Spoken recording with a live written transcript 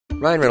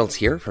Ryan Reynolds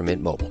here from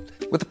Mint Mobile.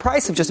 With the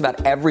price of just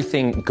about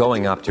everything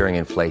going up during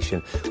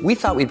inflation, we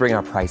thought we'd bring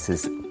our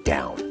prices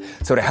down.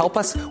 So to help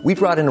us, we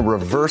brought in a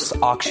reverse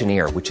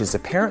auctioneer, which is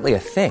apparently a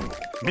thing.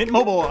 Mint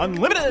Mobile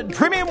Unlimited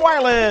Premium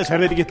Wireless. How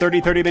to get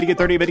 30, 30, bit to get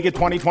 30, bit to get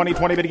 20, 20,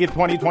 20, bit to get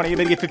 20, 20,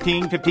 bit to get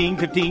 15, 15,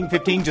 15,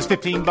 15, just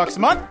 $15 a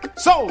month?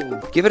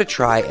 Sold! Give it a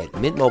try at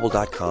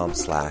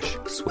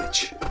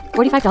mintmobile.com/switch.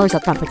 $45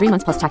 up front for 3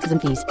 months plus taxes and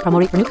fees. Promo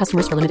rate for new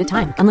customers for limited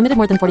time. Unlimited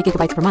more than 40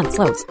 gigabytes per month.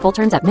 Slows full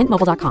terms at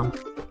mintmobile.com.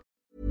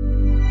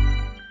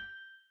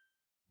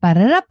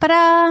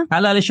 Ba-da-da-ba-da.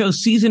 Halala Show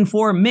Season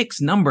 4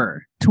 Mix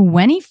number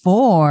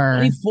 24.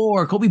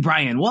 24. Kobe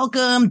Bryant,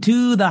 welcome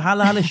to the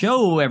Halala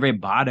Show,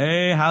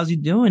 everybody. How's you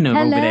doing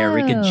over there,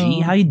 Rika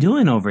G? How you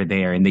doing over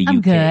there in the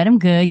UK? I'm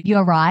good. You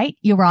all right?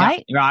 You all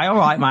right? Yeah, all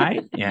right,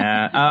 mate.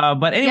 Yeah.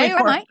 But anyway, yeah, you're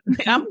right.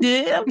 I'm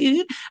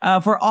good.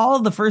 For all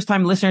of the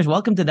first-time listeners,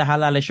 welcome to the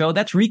Halala Show.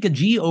 That's Rika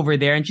G over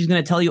there, and she's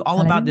going to tell you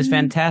all about this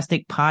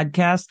fantastic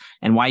podcast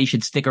and why you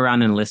should stick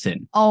around and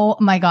listen. Oh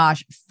my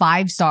gosh.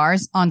 5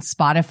 stars on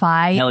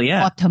Spotify. Hell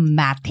yeah.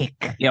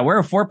 Automatic. Yeah, we're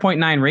a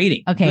 4.9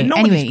 rating. Okay.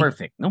 Nobody's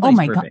perfect.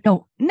 Nobody's perfect.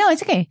 God. No,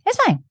 it's okay. It's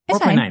fine. It's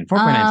 4.9.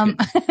 4.9 is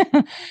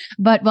good.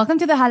 But welcome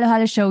to the Halo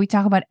Halo Show. We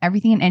talk about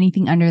everything and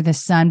anything under the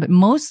sun, but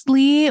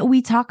mostly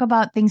we talk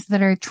about things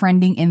that are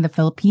trending in the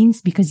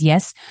Philippines because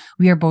yes,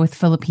 we are both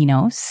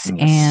Filipinos. Yes.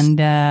 And,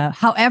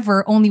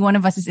 however, only one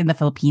of us is in the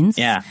Philippines.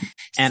 Yeah.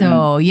 And,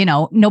 so,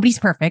 nobody's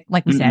perfect,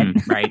 like we said.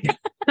 Right.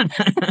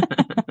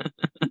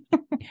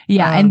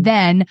 Yeah. And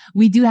then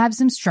we do have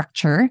some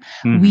structure.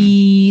 Mm-hmm.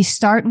 We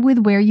start with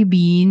where you've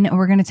been.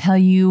 We're going to tell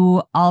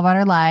you all about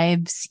our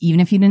lives, even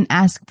if you didn't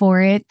ask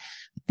for it.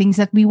 Things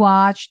that we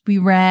watched, we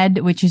read,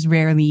 which is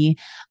rarely.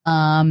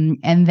 And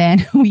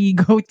then we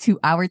go to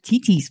our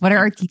TTs. What are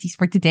our TTs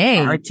for today?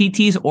 Our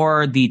TTs,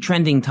 or the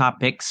trending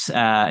topics,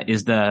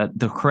 is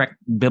the correct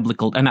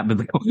not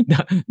biblical,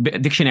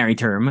 dictionary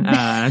term.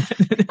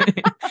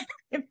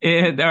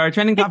 Our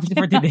trending topics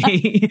for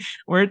today,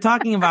 we're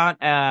talking about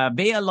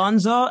Bea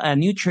Alonzo, a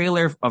new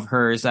trailer of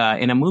hers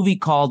in a movie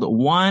called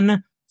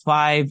 1521.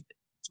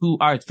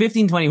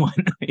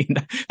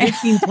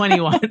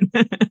 1521.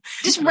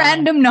 Just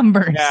random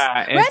numbers.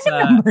 Yeah,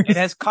 numbers. It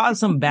has caused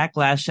some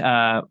backlash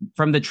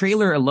from the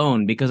trailer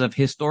alone because of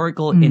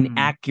historical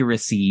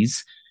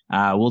inaccuracies.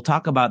 We'll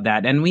talk about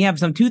that. And we have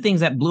two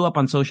things that blew up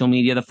on social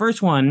media. The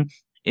first one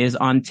is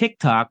on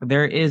TikTok.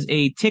 There is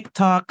a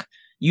TikTok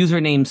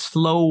username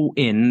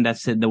Slowin.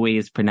 That's the way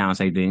it's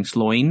pronounced, I think.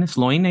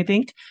 Slowin, I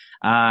think.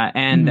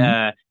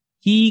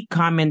 He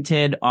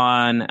commented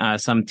on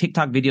some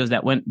TikTok videos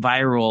that went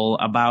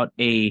viral about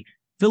a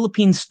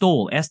Philippine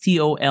stole,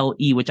 stole,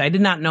 which I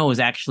did not know is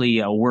actually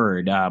a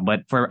word,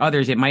 but for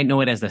others, it might know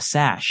it as a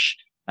sash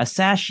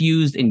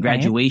used in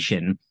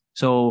graduation. Right.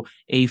 So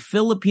a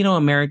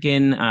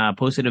Filipino-American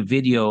posted a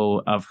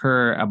video of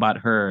her about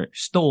her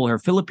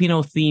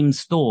Filipino-themed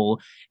stole,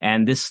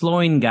 and this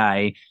Sloan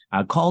guy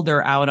called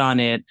her out on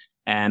it.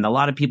 And a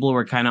lot of people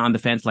were kind of on the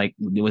fence, like,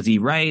 was he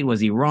right? Was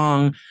he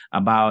wrong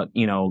about,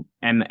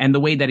 and the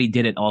way that he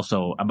did it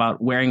also about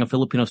wearing a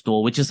Filipino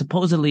stole, which is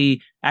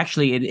supposedly,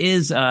 actually, it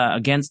is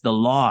against the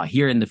law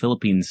here in the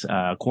Philippines,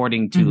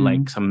 according to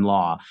like some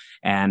law.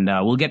 And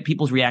we'll get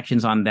people's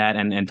reactions on that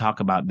and talk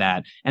about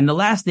that. And the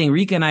last thing,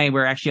 Rika and I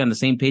were actually on the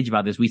same page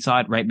about this. We saw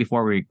it right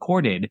before we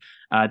recorded.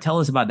 Tell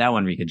us about that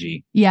one, Rika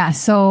G. Yeah.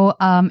 So,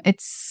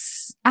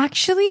 it's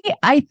actually,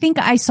 I think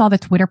I saw the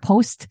Twitter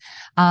post,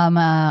 kind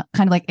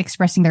of like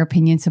expressing their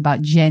opinions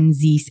about Gen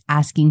Zs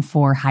asking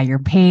for higher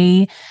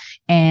pay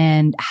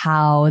and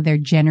how they're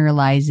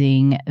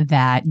generalizing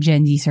that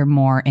Gen Zs are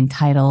more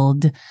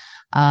entitled,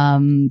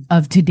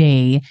 of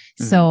today.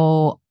 Mm-hmm.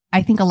 So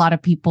I think a lot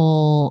of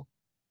people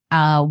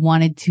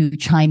wanted to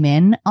chime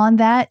in on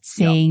that,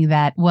 saying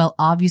that, well,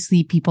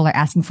 obviously people are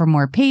asking for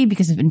more pay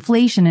because of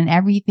inflation and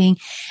everything.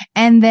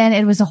 And then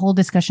it was a whole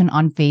discussion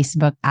on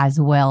Facebook as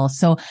well.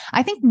 So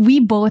I think we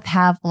both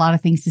have a lot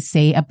of things to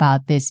say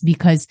about this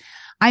because,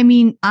 I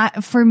mean,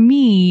 for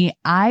me,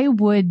 I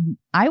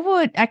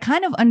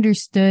kind of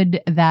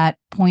understood that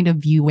point of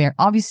view where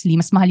obviously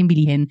mas mahal yung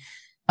bilihin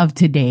of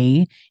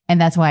today. And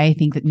that's why I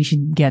think that we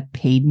should get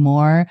paid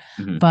more.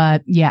 Mm-hmm.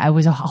 But yeah, it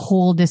was a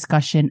whole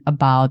discussion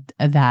about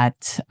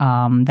that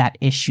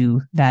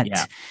issue that,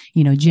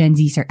 Gen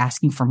Zs are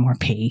asking for more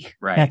pay.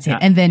 Right. That's it.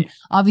 And then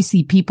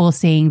obviously people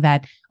saying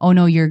that, oh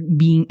no, you're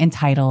being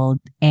entitled.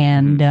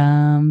 And,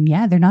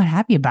 they're not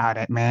happy about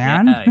it,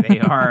 man. Yeah, they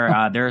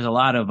are. There's a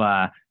lot of,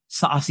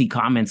 saucy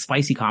comments,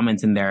 spicy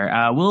comments in there.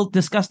 We'll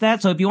discuss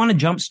that. So if you want to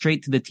jump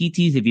straight to the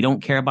TTs, if you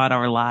don't care about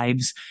our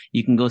lives,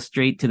 you can go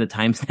straight to the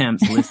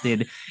timestamps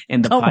listed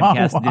in the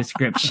podcast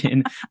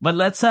description. But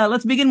let's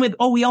begin with,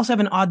 we also have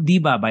an odd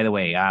diva, by the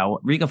way.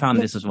 Rika found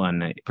this as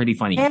one pretty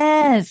funny.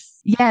 Yes.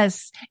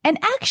 And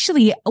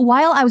actually,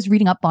 while I was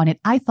reading up on it,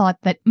 I thought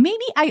that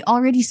maybe I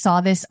already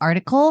saw this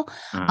article,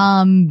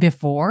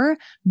 before,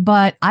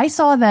 but I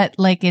saw that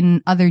like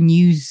in other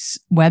news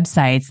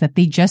websites that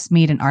they just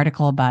made an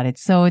article about it.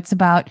 So it's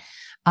about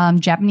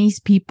Japanese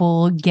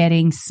people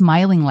getting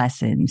smiling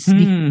lessons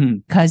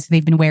because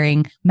they've been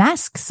wearing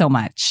masks so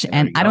much.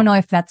 And I don't know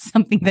if that's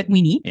something that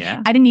we need.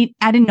 Yeah. I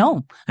didn't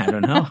know. I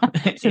don't know.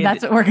 So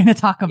that's what we're going to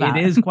talk about.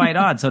 It is quite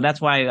odd. So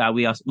that's why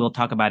we'll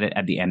talk about it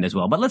at the end as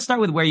well. But let's start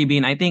with where you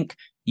been. I think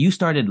you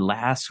started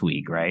last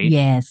week, right?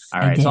 Yes.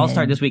 All right. So I'll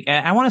start this week.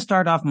 I want to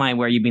start off my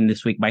where you been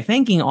this week by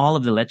thanking all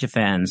of the Leche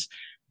fans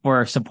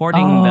for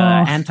supporting the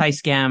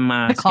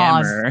anti-scam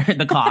scammer,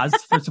 the cause,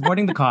 for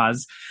supporting the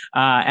cause.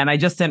 And I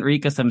just sent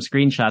Rika some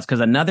screenshots because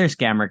another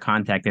scammer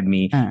contacted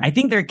me. I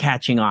think they're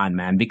catching on,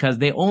 man, because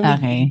they only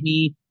gave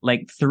me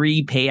like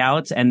 3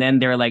 payouts. And then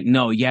they're like,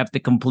 no, you have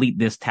to complete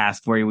this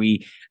task where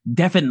we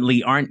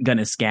definitely aren't going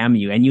to scam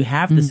you and you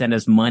have to send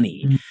us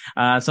money.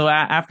 So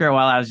after a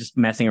while, I was just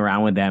messing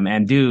around with them.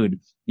 And dude,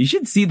 you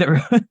should see the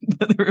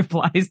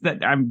replies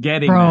that I'm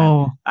getting.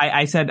 Bro.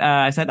 I said,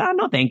 oh,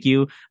 no, thank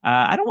you.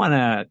 I don't want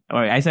to,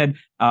 I said,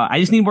 I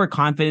just need more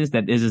confidence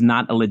that this is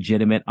not a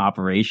legitimate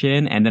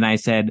operation. And then I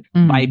said,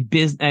 by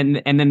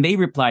business, and then they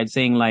replied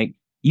saying like,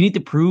 you need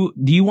to prove,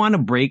 do you want to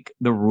break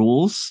the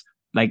rules?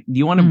 Like, do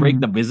you want to break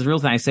the business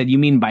rules? And I said, you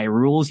mean by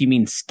rules, you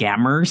mean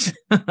scammers?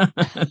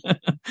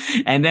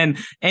 And then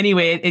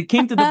anyway, it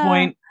came to the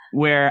point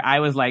where I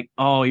was like,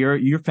 oh,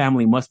 your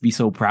family must be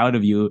so proud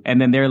of you. And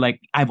then they're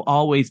like, I've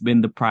always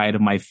been the pride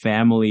of my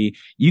family.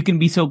 You can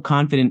be so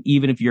confident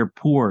even if you're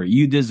poor.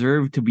 You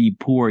deserve to be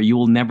poor. You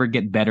will never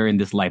get better in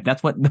this life.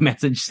 That's what the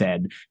message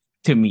said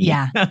to me.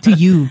 Yeah, to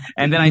you.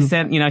 And then I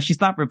sent, she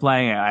stopped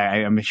replying,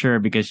 I'm sure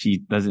because she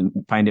doesn't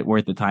find it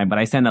worth the time, but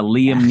I sent a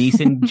Liam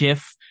Neeson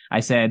gif. I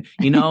said,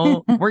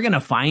 we're going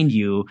to find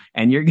you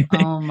and you're going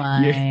to, oh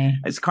my,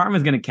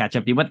 karma's going to catch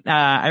up to you. But,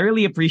 I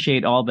really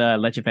appreciate all the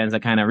Leche fans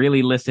that kind of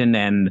really listened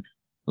and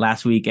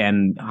last week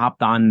and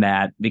hopped on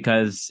that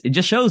because it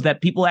just shows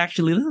that people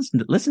actually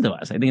listen to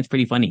us. I think it's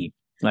pretty funny.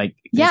 Like,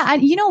 yeah,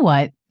 and you know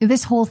what?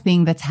 This whole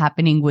thing that's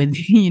happening with,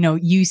 you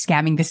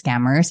scamming the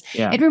scammers.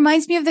 Yeah. It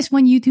reminds me of this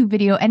one YouTube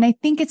video. And I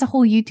think it's a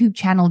whole YouTube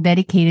channel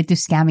dedicated to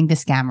scamming the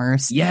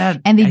scammers. Yeah.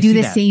 And they do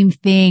the same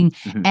thing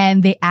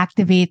and they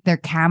activate their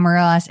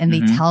cameras and they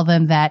tell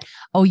them that,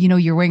 oh,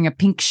 you're wearing a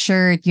pink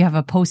shirt. You have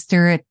a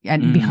poster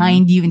and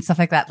behind you and stuff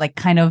like that. Like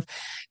kind of,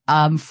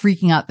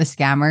 freaking out the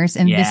scammers.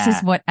 And this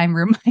is what I'm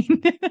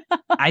reminded of.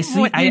 I've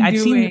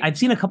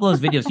seen a couple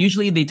of those videos.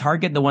 Usually they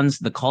target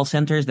the call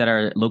centers that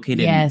are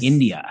located in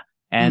India.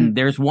 And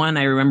there's one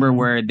I remember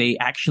where they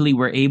actually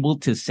were able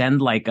to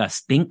send like a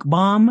stink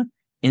bomb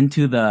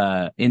into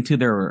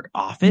their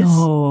office.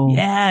 No.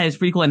 Yeah, it's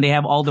pretty cool. And they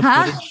have all the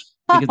footage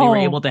because they were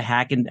able to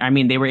hack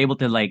they were able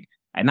to like,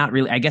 not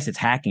really, I guess it's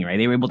hacking, right?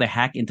 They were able to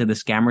hack into the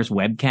scammers'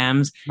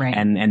 webcams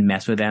and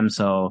mess with them.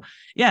 So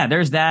yeah,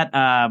 there's that.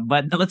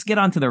 But let's get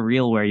on to the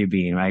real where you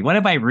been, right? What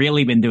have I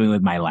really been doing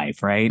with my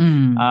life, right?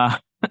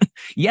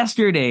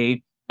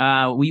 Yesterday,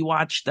 we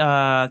watched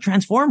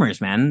Transformers,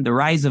 man, The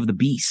Rise of the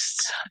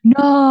Beasts.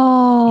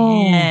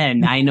 No.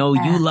 And I know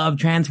you love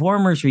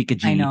Transformers, Rika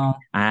G. I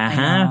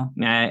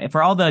know.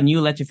 For all the new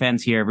Leche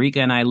fans here,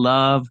 Rika and I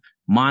love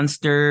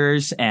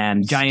monsters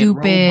and giant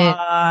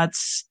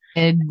robots.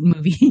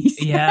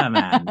 Movies. Yeah,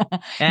 man.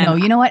 And no,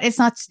 you know what? It's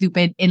not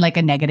stupid in like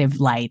a negative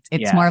light.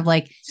 It's more of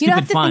like, you don't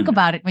have to think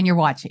about it when you're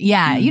watching.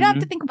 Yeah. You don't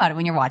have to think about it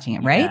when you're watching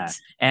it, right? Yeah.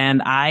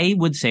 And I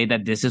would say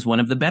that this is one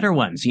of the better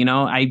ones.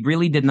 I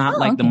really did not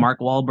like the Mark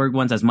Wahlberg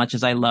ones as much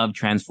as I love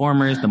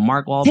Transformers. The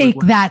Mark Wahlberg Take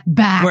that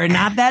back. Were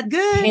not that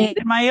good, in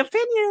my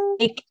opinion.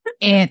 Take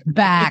it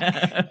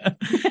back.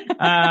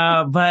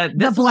 But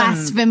the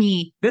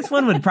blasphemy. This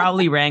one would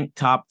probably rank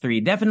top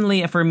 3.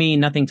 Definitely for me,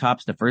 nothing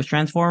tops the first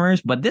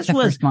Transformers, but this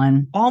was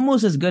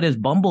almost as good as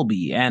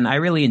Bumblebee. And I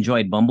really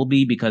enjoyed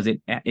Bumblebee because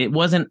it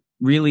wasn't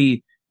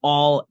really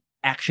all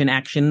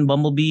action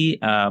Bumblebee.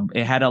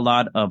 It had a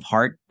lot of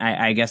heart.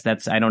 I guess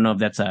I don't know if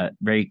that's a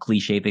very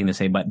cliche thing to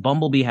say, but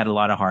Bumblebee had a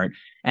lot of heart.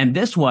 And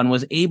this one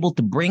was able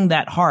to bring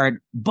that heart,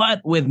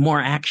 but with more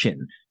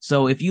action.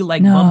 So if you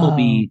like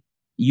Bumblebee,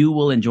 you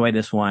will enjoy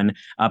this one.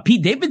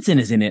 Pete Davidson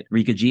is in it,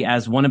 Rika G,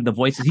 as one of the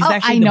voices. He's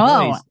actually the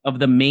voice of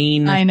the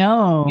main. I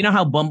know. You know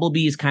how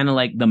Bumblebee is kind of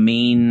like the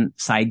main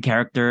side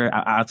character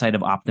outside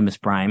of Optimus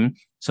Prime?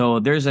 So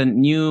there's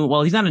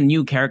he's not a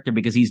new character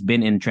because he's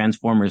been in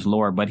Transformers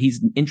lore, but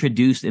he's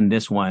introduced in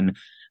this one.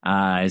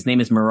 His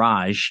name is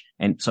Mirage.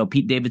 And so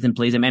Pete Davidson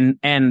plays him.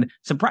 And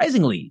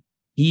surprisingly,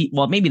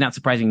 maybe not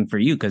surprising for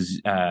you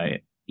because,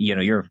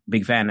 you're a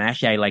big fan.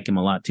 Actually, I like him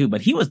a lot too, but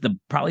he was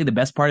probably the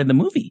best part of the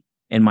movie.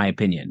 In my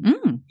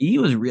opinion, he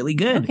was really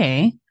good.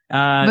 Okay.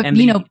 But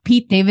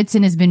Pete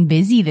Davidson has been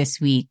busy this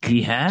week.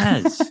 He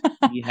has.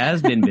 He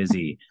has been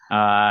busy.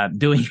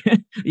 Doing,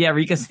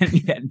 Rika sent me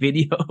that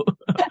video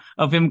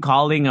of him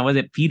calling, was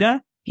it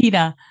PETA?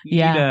 PETA.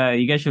 Yeah. PETA,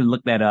 you guys should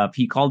look that up.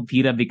 He called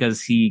PETA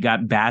because he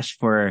got bashed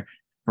for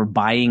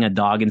buying a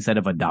dog instead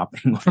of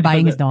adopting one. For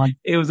buying his dog.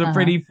 It was a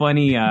pretty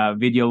funny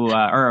video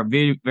or a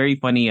very, very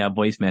funny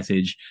voice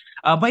message.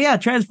 But yeah,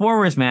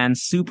 Transformers, man,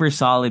 super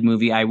solid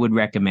movie. I would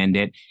recommend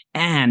it.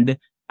 And,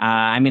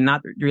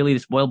 not really to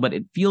spoil, but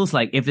it feels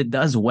like if it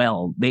does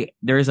well,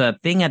 there's a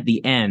thing at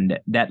the end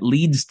that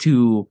leads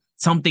to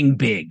something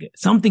big.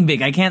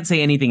 I can't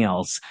say anything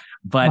else.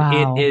 But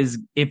Wow. it is,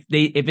 if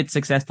it's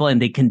successful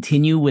and they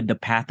continue with the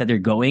path that they're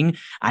going,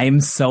 I am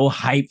so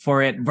hyped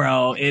for it,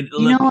 bro.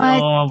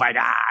 Oh my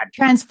God.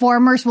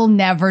 Transformers will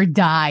never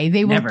die.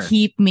 They will Never.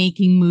 keep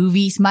making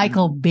movies.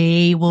 Michael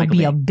Bay will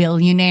be a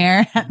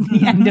billionaire at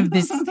the end of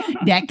this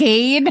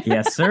decade.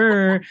 Yes,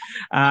 sir.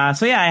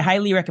 So yeah, I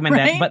highly recommend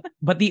that.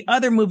 But the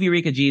other movie,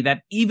 Rika G,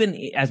 that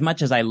even as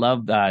much as I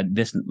love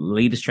this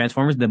latest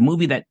Transformers, the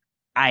movie that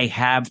I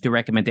have to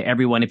recommend to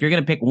everyone, if you're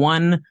going to pick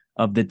one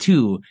of the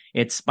two,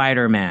 it's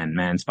Spider-Man,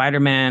 man.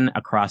 Spider-Man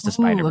Across the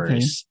Spider-Verse.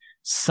 Okay.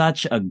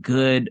 Such a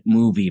good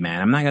movie, man.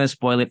 I'm not going to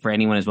spoil it for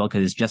anyone as well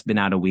because it's just been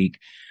out a week.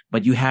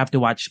 But you have to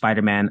watch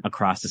Spider-Man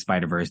Across the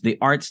Spider-Verse. The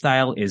art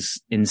style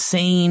is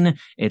insane.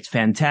 It's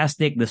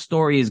fantastic. The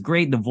story is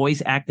great. The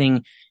voice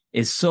acting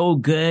is so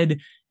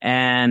good.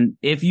 And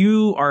if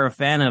you are a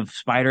fan of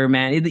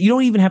Spider-Man, you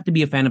don't even have to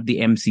be a fan of the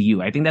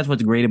MCU. I think that's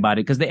what's great about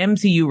it, because the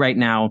MCU right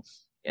now,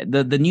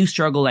 the new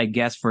struggle, I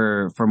guess,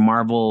 for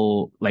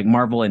Marvel, like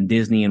Marvel and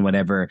Disney and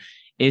whatever,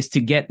 is to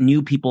get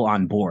new people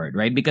on board,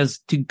 right? Because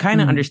to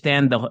kind of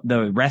understand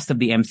the rest of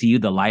the MCU,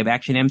 the live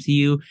action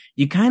MCU,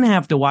 you kind of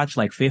have to watch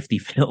like 50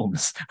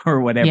 films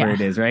or whatever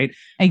it is, right?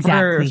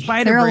 Exactly.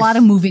 There are a lot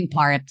of moving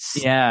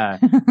parts. Yeah.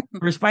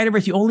 For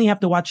Spider-Verse, you only have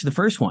to watch the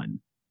first one.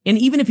 And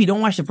even if you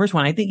don't watch the first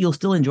one, I think you'll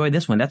still enjoy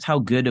this one. That's how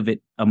good of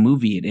a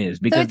movie it is.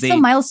 Because so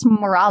it's Miles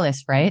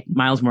Morales, right?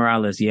 Miles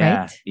Morales,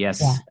 yeah. Right?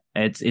 Yes. Yeah.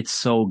 It's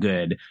so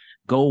good.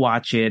 Go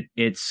watch it.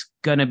 It's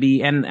gonna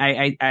be, and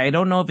I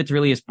don't know if it's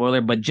really a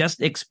spoiler, but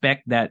just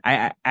expect that.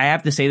 I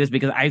have to say this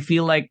because I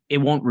feel like it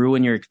won't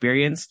ruin your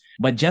experience.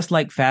 But just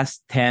like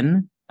Fast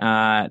 10,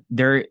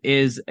 there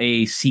is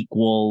a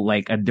sequel,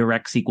 like a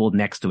direct sequel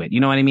next to it.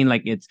 You know what I mean?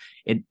 Like it's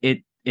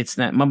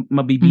not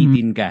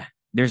mabibitin ka.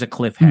 There's a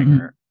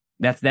cliffhanger.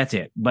 That's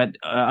it. But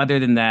other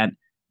than that,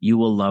 you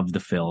will love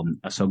the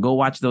film. So go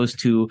watch those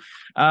two.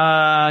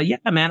 Yeah,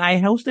 man, I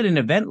hosted an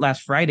event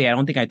last Friday. I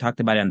don't think I talked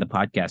about it on the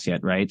podcast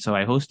yet, right? So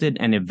I hosted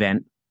an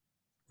event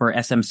for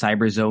SM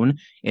Cyber Zone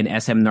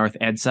in SM North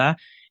EDSA.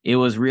 It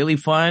was really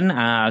fun.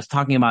 I was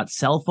talking about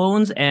cell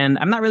phones, and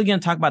I'm not really going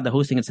to talk about the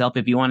hosting itself.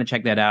 If you want to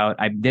check that out,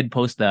 I did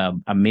post a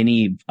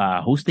mini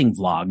hosting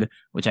vlog,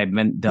 which I've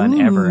been done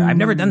ever. I've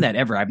never done that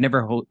ever. I've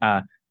never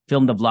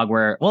filmed a vlog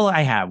where, well,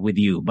 I have with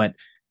you, but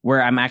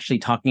where I'm actually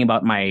talking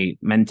about my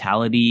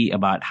mentality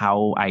about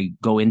how I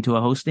go into a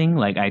hosting.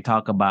 Like I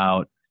talk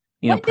about,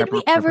 when did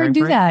we ever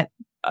do that?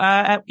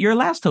 At your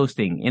last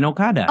hosting in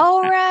Okada.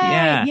 Oh,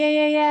 right.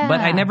 Yeah. But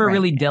I never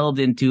really delved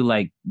into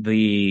like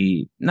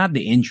not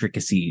the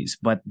intricacies,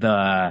 but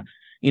the,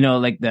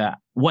 like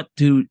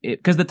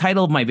because the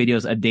title of my video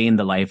is A Day in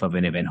the Life of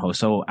an Event Host.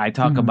 So I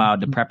talk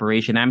about the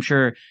preparation. I'm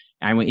sure,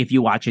 if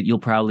you watch it, you'll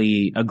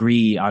probably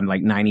agree on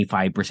like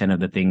 95%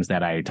 of the things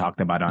that I talked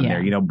about on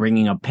there.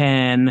 Bringing a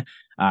pen,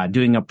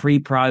 doing a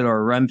pre-prod or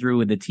a run through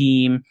with the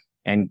team.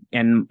 And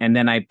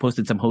then I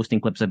posted some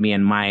hosting clips of me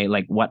and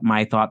what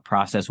my thought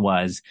process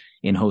was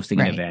in hosting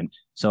an event.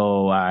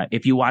 So,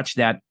 if you watch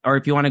that, or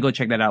if you want to go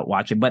check that out,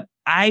 watch it. But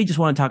I just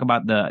want to talk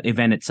about the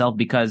event itself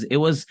because it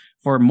was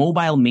for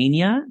Mobile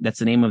Mania. That's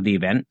the name of the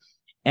event.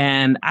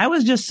 And I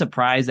was just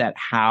surprised at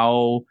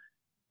how,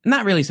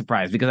 not really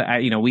surprised because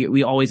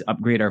we always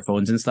upgrade our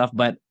phones and stuff,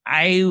 but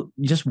I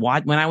just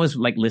watched when I was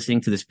like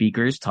listening to the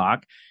speakers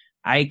talk,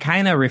 I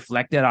kind of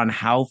reflected on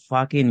how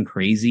fucking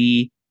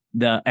crazy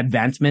the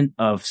advancement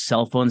of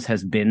cell phones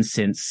has been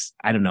since,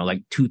 I don't know,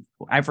 like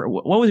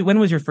when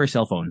was your first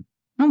cell phone?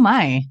 Oh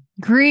my.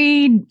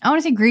 I want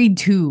to say grade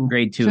 2.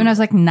 Grade 2. So when I was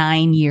like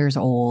 9 years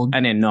old.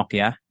 And then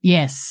Nokia.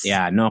 Yes.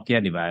 Yeah,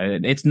 Nokia, diba?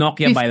 It's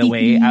Nokia, by the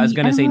way. I was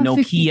going to say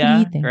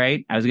Nokia,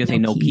 right? I was going to say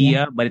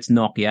Nokia, but it's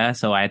Nokia.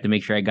 So I had to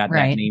make sure I got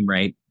that name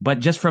right. But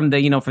just from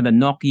the, from the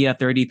Nokia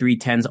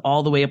 3310s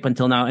all the way up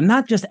until now, and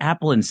not just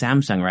Apple and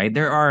Samsung, right?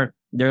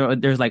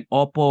 There's like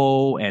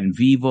Oppo and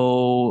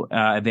Vivo,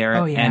 there.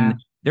 Oh, yeah. And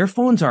their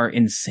phones are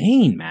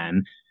insane,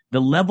 man.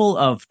 The level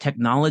of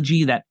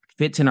technology that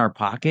fits in our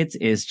pockets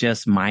is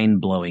just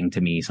mind-blowing to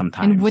me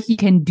sometimes. And what you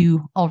can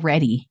do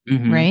already,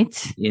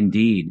 right?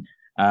 Indeed.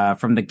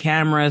 From the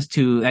cameras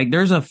to, like,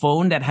 there's a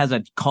phone that has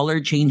a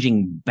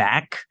color-changing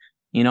back,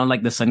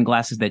 like the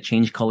sunglasses that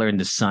change color in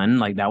the sun.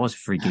 Like, that was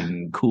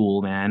freaking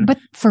cool, man. But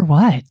for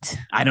what?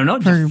 I don't know.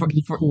 Just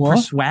for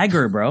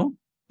swagger, bro.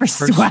 For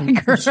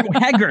swagger. For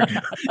swagger.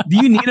 Do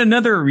you need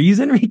another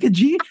reason, Rika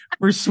G?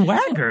 For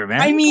swagger,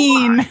 man. I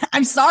mean,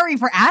 I'm sorry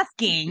for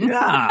asking.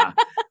 Yeah.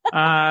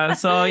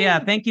 So yeah,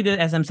 thank you to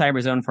SM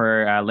Cyberzone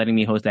for letting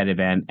me host that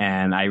event.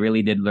 And I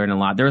really did learn a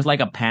lot. There was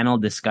like a panel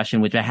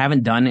discussion, which I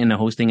haven't done in a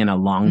hosting in a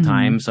long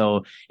time.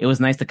 So it was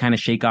nice to kind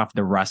of shake off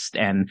the rust,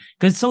 and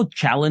because it's so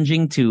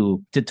challenging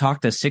to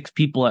talk to 6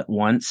 people at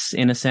once,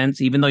 in a sense,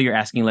 even though you're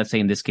asking, let's say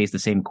in this case, the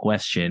same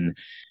question,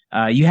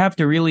 you have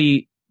to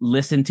really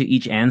listen to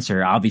each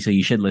answer. Obviously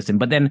you should listen,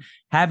 but then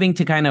having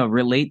to kind of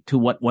relate to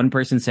what one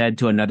person said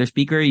to another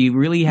speaker, you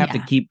really have to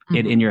keep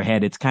it in your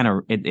head. It's kind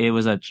of, it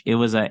was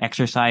a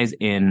exercise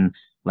in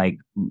like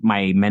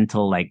my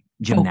mental like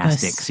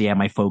gymnastics. Focus. Yeah,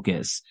 my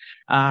focus.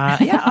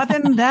 Other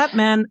than that,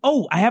 man.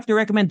 Oh, I have to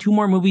recommend 2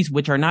 more movies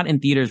which are not in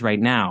theaters right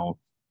now.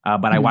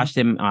 But I watched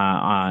them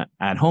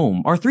at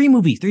home. Or 3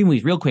 movies,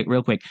 real quick.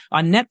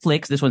 On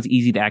Netflix, this one's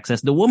easy to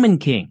access. The Woman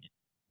King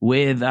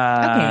with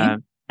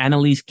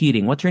Annalise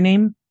Keating. What's her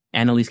name?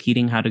 Annalise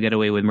Keating, How to Get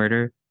Away with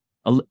Murder.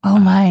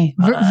 My.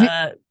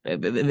 Letter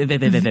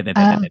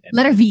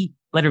V.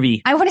 Letter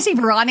V. I want to say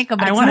Veronica,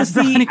 but I want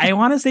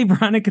to say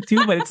Veronica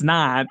too, but it's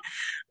not.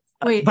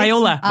 Wait,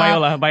 Viola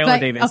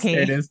Davis. Okay.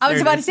 There it is. I was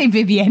about to say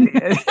Vivian.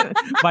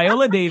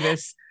 Viola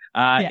Davis.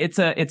 It's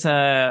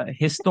a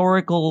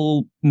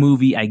historical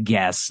movie, I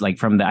guess, like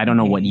from I don't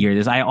know what year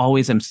this. I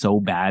always am so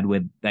bad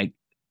with like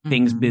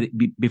things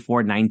before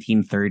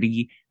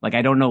 1930. Like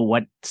I don't know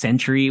what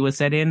century it was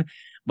set in,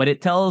 but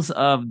it tells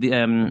of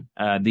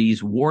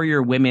these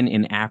warrior women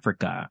in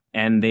Africa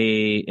and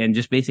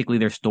just basically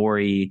their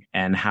story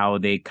and how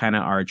they kind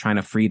of are trying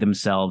to free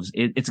themselves.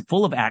 It's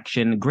full of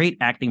action, great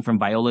acting from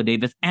Viola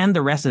Davis and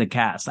the rest of the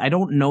cast. I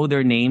don't know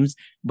their names,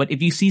 but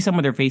if you see some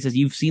of their faces,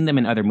 you've seen them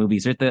in other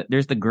movies.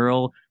 There's the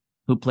girl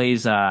who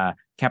plays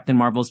Captain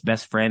Marvel's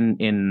best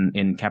friend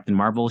in Captain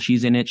Marvel.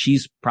 She's in it.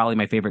 She's probably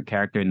my favorite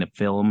character in the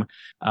film.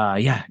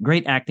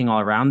 Great acting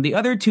all around. The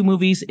other 2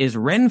 movies is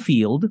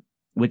Renfield,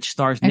 which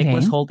stars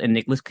Nicholas Hoult and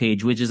Nicolas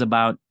Cage, which is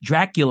about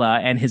Dracula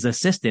and his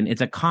assistant.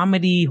 It's a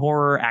comedy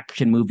horror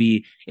action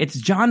movie. It's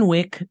John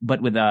Wick,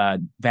 but with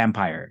a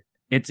vampire.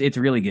 It's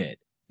really good.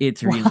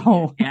 It's really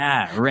good.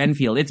 Yeah,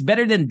 Renfield. It's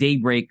better than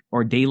Daybreak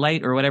or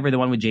Daylight or whatever, the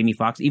one with Jamie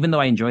Foxx. Even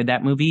though I enjoyed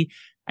that movie,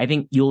 I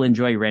think you'll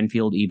enjoy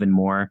Renfield even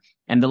more.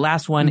 And the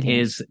last one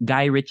is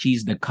Guy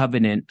Ritchie's The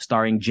Covenant,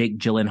 starring Jake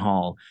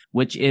Gyllenhaal,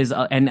 which is,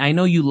 and I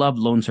know you love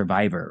Lone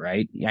Survivor,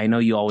 right? I know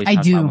you always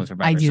talk about Lone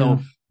Survivor. I do. So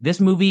this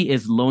movie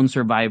is Lone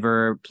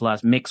Survivor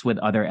plus mixed with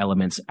other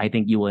elements. I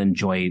think you will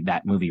enjoy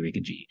that movie, Rika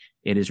G.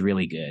 It is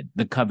really good.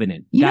 The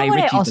Covenant. You know what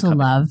I also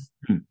love?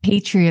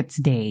 Patriots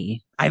Day.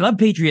 I love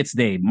Patriots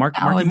Day.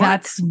 Marky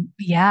Mark.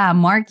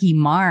 Marky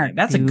Mark.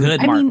 That's dude. a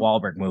good Mark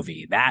Wahlberg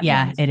movie.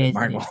 It is.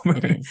 Mark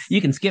Wahlberg. It is.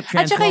 You can skip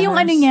Transformers. At saka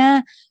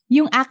yung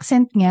yung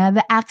accent niya,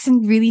 the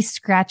accent really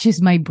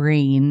scratches my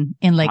brain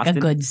in like Boston? a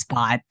good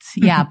spot.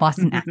 Yeah,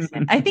 Boston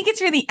accent. I think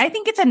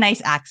it's a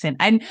nice accent.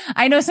 And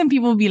I know some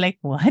people will be like,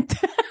 what?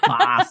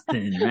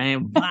 Boston, right?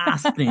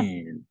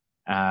 Boston.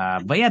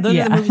 But yeah, those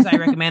are the movies I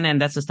recommend,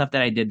 and that's the stuff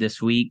that I did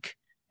this week.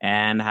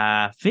 And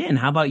Finn,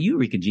 how about you,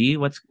 Rika G?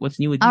 What's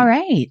new with you? All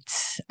right.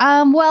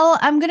 Well,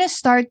 I'm gonna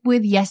start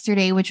with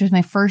yesterday, which was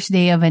my first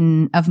day of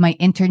my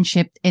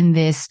internship in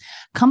this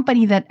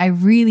company that I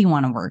really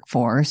want to work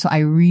for. So I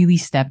really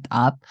stepped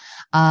up.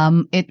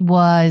 It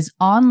was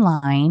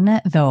online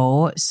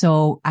though,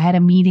 so I had a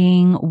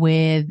meeting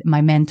with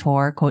my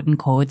mentor, quote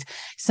unquote.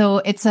 So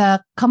it's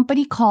a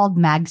company called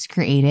Mags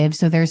Creative.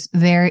 So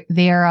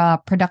they're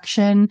a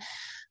production,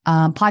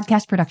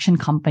 podcast production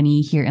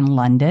company here in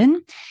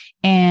London.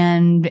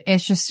 And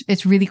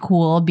it's really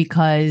cool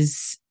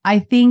because I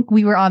think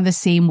we were on the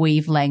same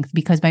wavelength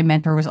because my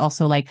mentor was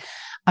also like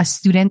a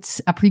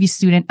previous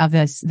student of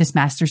this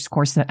master's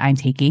course that I'm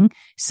taking.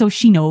 So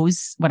she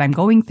knows what I'm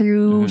going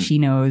through. She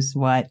knows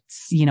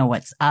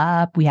what's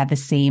up. We had the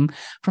same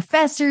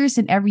professors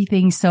and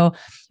everything. So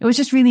it was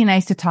just really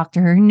nice to talk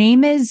to her. Her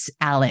name is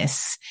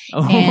Alice.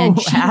 Oh, and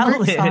she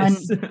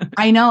Alice.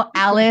 I know,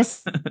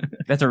 Alice.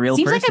 That's a real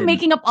Seems person. like I'm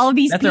making up all of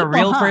these That's people. That's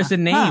a real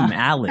person name,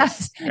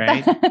 Alice.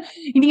 Right?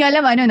 Hindi nga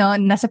alam,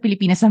 nasa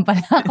Pilipinas lang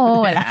pala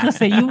ako. Wala ako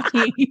sa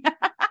UK.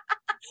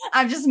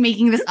 I'm just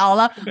making this all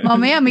up.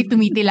 Mamaya may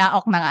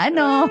tumitilaok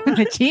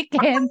ng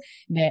chicken.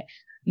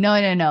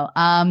 No.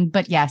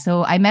 But yeah,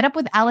 so I met up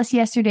with Alice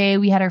yesterday.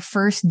 We had our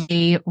first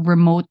day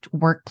remote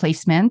work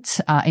placement,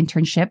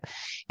 internship,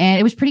 and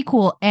it was pretty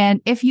cool.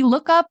 And if you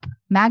look up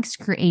Mags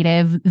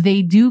Creative,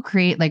 they do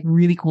create like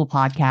really cool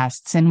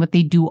podcasts and what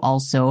they do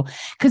also.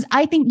 Cause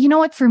I think, you know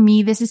what, for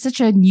me, this is such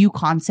a new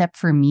concept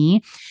for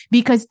me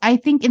because I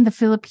think in the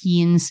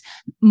Philippines,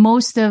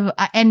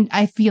 and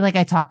I feel like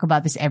I talk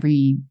about this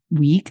every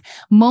week,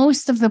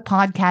 most of the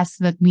podcasts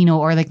that we know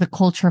or like the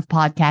culture of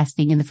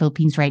podcasting in the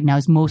Philippines right now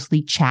is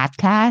mostly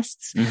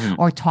chatcasts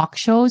or talk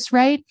shows,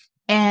 right?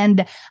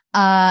 And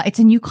it's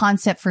a new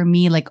concept for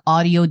me, like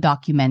audio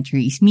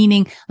documentaries,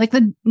 meaning like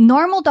the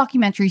normal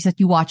documentaries that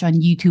you watch on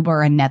YouTube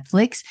or on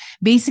Netflix,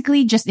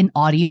 basically just in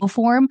audio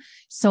form.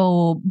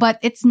 So, but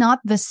it's not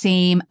the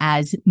same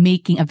as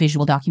making a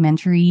visual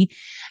documentary.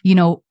 You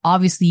know,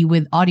 obviously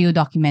with audio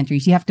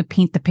documentaries, you have to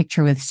paint the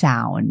picture with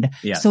sound.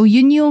 Yes. So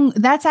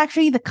that's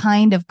actually the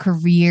kind of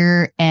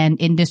career and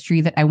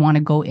industry that I want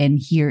to go in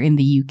here in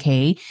the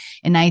UK.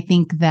 And I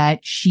think that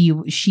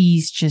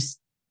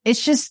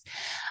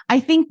I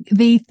think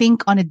they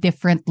think on a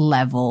different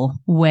level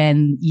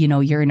when,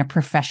 you're in a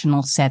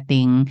professional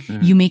setting,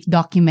 you make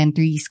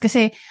documentaries.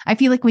 Kasi I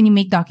feel like when you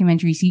make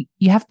documentaries,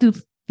 you have to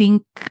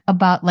think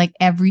about like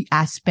every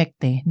aspect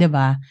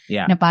diba?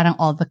 Yeah. Na parang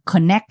all the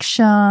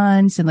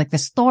connections and like the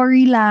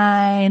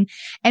storyline.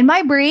 And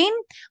my brain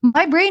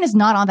is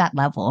not on that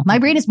level. My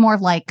brain is more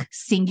of like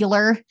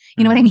singular.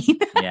 You know what I mean?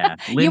 Yeah.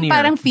 Yung Linear.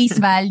 parang face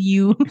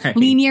value, Right.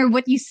 linear,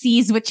 what you see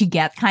is what you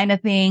get kind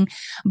of thing.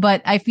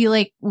 But I feel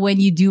like when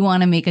you do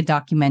want to make a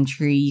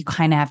documentary, you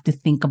kind of have to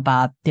think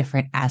about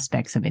different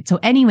aspects of it. So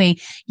anyway,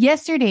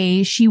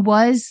 yesterday she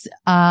was,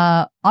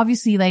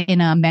 obviously like in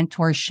a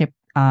mentorship,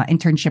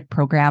 internship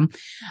program.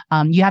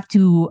 You have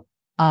to,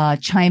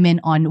 chime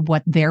in on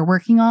what they're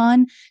working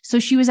on. So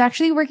she was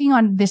actually working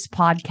on this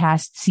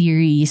podcast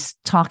series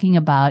talking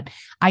about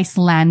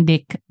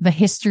the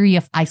history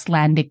of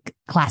Icelandic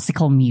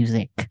classical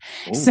music.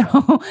 Ooh.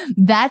 So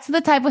that's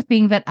the type of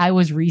thing that I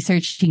was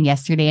researching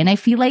yesterday. And I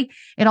feel like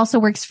it also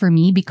works for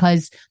me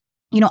because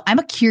I'm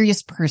a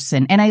curious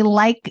person and I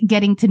like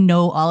getting to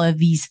know all of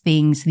these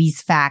things,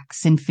 these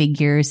facts and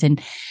figures.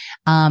 And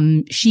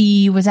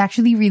she was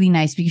actually really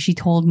nice because she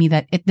told me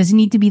that it doesn't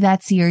need to be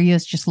that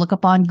serious. Just look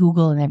up on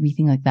Google and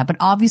everything like that. But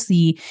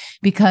obviously,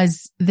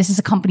 because this is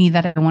a company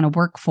that I want to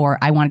work for,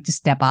 I wanted to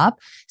step up.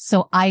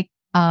 So I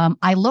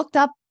looked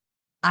up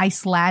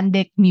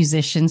Icelandic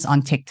musicians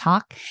on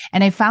TikTok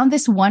and I found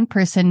this one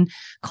person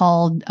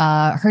called,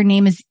 her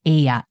name is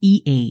Ea,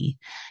 E-A.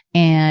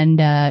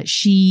 And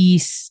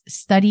she's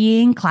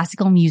studying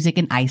classical music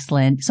in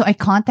Iceland. So I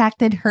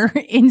contacted her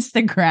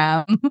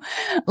Instagram.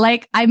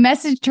 Like I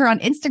messaged her on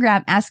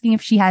Instagram asking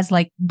if she has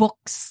like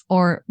books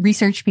or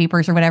research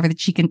papers or whatever that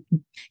she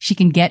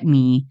can get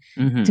me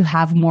to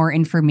have more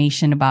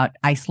information about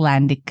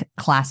Icelandic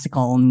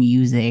classical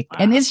music. Wow.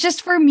 And it's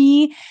just for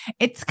me,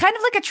 it's kind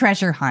of like a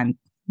treasure hunt.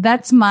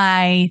 That's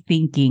my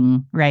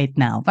thinking right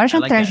now.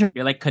 Parang like treasure that.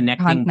 You're like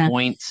connecting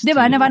points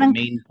diba? to Na parang, the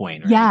main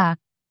point, right? Yeah.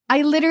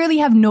 I literally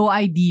have no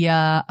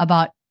idea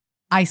about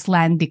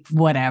Icelandic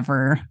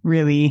whatever,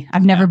 really.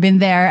 I've never been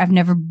there. I've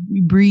never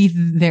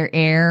breathed their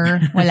air.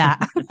 Wala.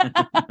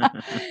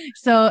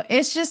 So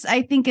it's just,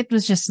 I think it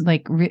was just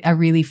like a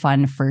really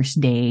fun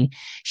first day.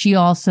 She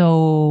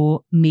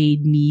also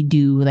made me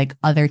do like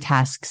other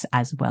tasks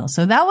as well.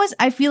 So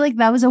I feel like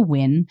that was a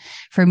win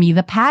for me.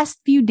 The past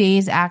few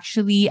days,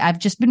 actually, I've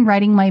just been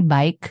riding my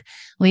bike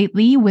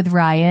lately with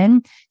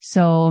Ryan.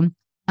 So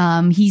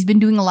he's been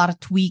doing a lot of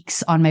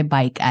tweaks on my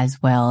bike as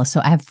well.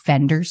 So I have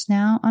fenders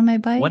now on my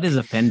bike. What is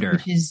a fender?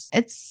 Which is,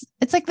 it's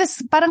like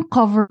this parang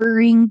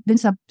covering din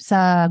sa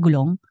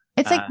gulong.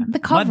 It's like the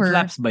cover. Mud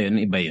flaps ba yun?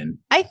 Iba yun?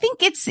 I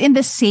think it's in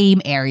the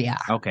same area.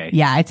 Okay.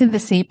 Yeah, it's in the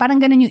same,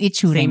 parang ganun yung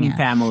itsura Same niya.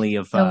 family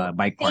of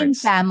bike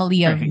parts. Same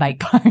family of Right. bike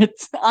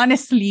parts.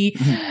 Honestly,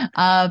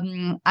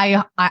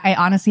 I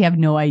honestly have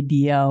no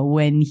idea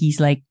when he's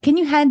like, can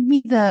you hand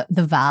me the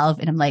valve?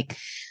 And I'm like,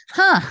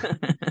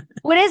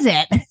 what is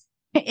it?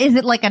 Is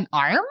it like an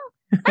arm?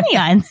 Ano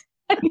yan?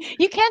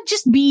 You can't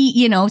just be,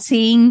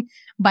 saying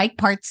bike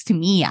parts to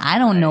me. I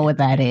don't know what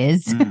that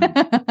is.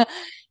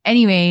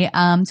 Anyway,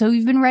 so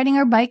we've been riding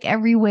our bike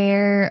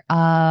everywhere.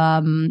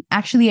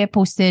 Actually, I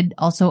posted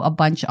also a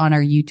bunch on our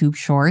YouTube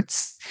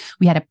shorts.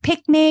 We had a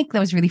picnic. That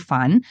was really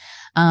fun.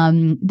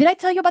 Did I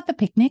tell you about the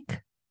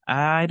picnic?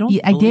 I don't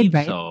I believe did,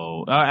 right?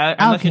 so.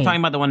 Unless you're Okay.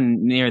 talking about the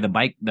one near the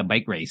bike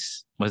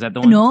race. Was that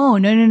the one? No.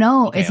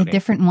 Okay, It's a okay.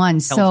 different one.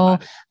 Tell So,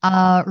 us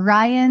about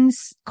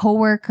Ryan's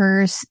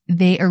coworkers,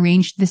 they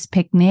arranged this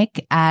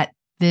picnic at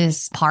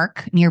this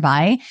park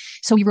nearby.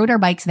 So we rode our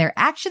bikes there.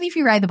 Actually, if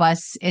you ride the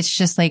bus, it's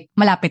just like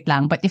malapit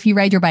lang. But if you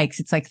ride your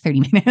bikes, it's like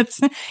 30 minutes.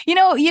 You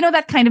know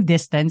that kind of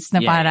distance na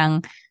Yeah.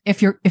 parang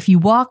if you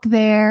walk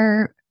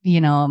there,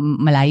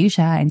 malayo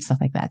siya and stuff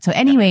like that. So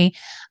anyway,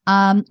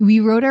 we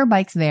rode our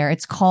bikes there.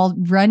 It's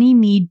called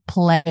Runnymede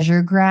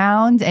Pleasure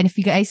Ground. And if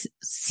you guys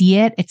see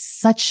it, it's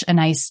such a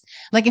nice,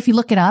 like if you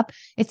look it up,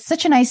 it's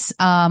such a nice,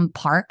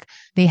 park.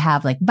 They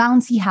have like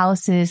bouncy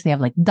houses. They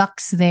have like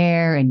ducks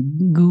there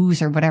and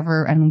goose or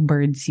whatever and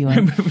birds.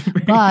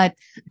 But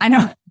I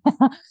know,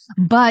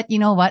 but you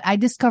know what? I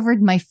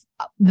discovered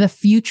the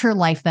future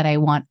life that I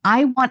want.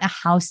 I want a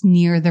house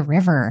near the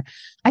river.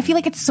 I feel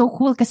like it's so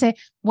cool kasi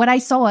what I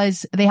saw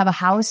is they have a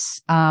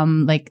house,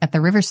 like at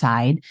the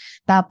riverside.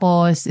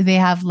 Tapos they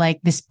have like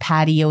this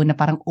patio na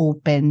parang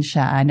open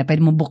siya na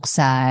pwede mo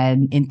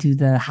buksan into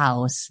the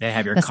house. They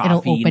have your Tas coffee it'll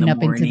open in the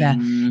up into the,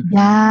 morning.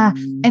 yeah.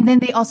 And then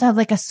they also have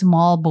like a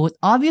small boat.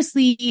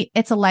 Obviously,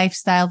 it's a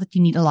lifestyle that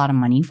you need a lot of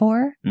money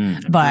for.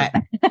 But,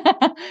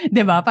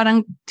 diba?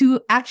 Parang to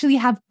actually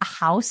have a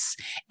house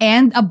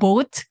and a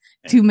boat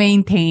to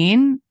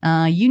maintain,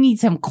 you need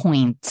some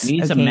coins. You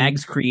need some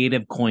Mags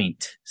Creative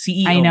coint.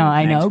 CEO. I know.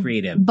 Mags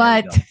Creative.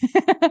 But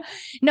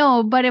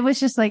no, but it was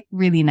just like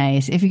really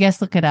nice. If you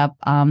guys look it up,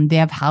 they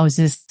have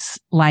houses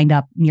lined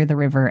up near the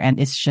river and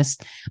it's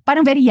just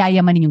parang very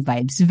yayamanin yung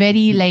vibes.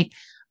 Very like,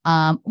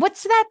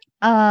 what's that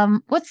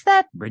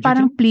Bridgerton?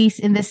 parang place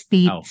in the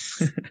States?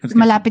 Malapit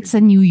Malapit sa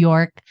New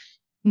York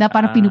na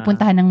parang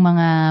pinupuntahan ng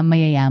mga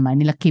mayayaman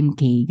nila Kim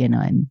K,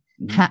 ganon.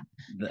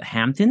 The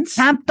Hamptons?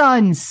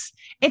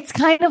 It's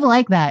kind of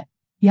like that.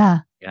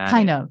 Yeah,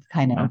 kind of.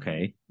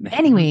 Okay.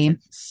 Anyway,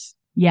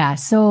 Yeah.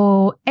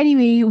 So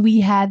anyway,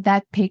 we had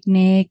that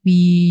picnic.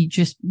 We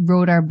just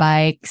rode our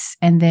bikes.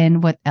 And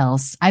then what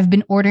else? I've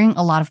been ordering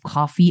a lot of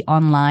coffee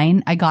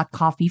online. I got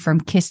coffee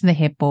from Kiss the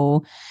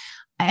Hippo.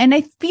 And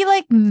I feel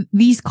like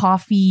these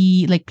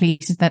coffee like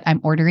places that I'm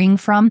ordering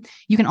from,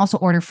 you can also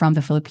order from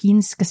the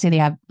Philippines because they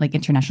have like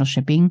international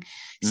shipping.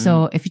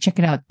 So if you check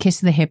it out, Kiss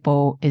the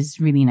Hippo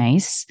is really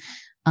nice.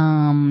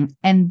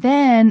 And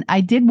then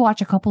I did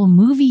watch a couple of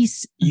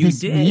movies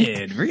this week. You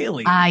did,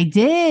 really? I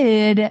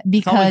did because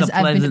it's always a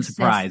I've been pleasant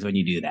surprise when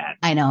you do that.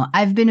 I know.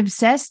 I've been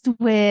obsessed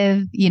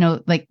with,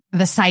 like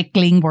the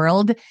cycling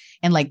world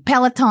and like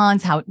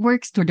pelotons, how it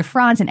works, Tour de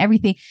France and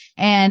everything.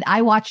 And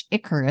I watched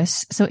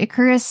Icarus. So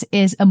Icarus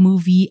is a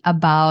movie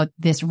about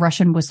this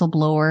Russian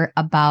whistleblower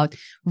about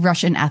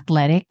Russian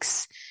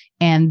athletics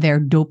and their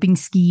doping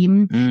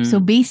scheme. So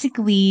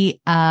basically,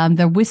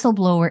 the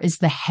whistleblower is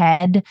the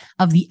head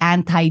of the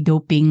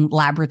anti-doping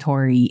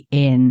laboratory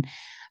in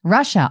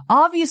Russia.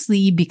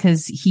 Obviously,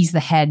 because he's the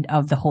head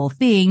of the whole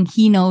thing,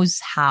 he knows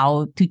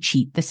how to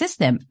cheat the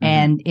system.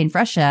 And in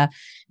Russia,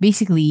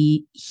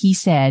 basically, he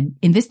said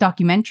in this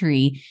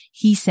documentary,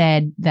 he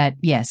said that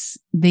yes,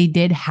 they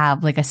did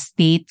have like a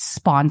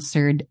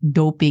state-sponsored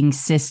doping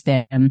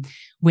system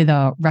with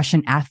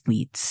Russian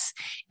athletes.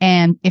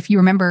 And if you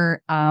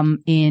remember,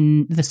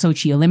 in the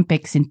Sochi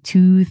Olympics in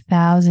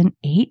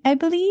 2008, I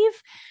believe,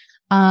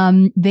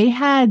 they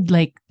had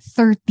like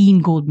 13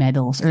 gold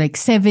medals or like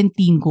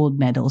 17 gold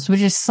medals, which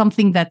is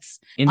something that's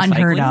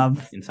unheard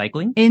of. In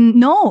cycling?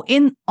 In all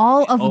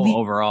of the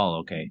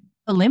overall, okay.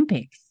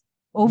 Olympics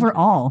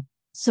overall.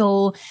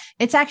 So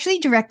it's actually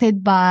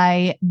directed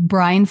by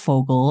Brian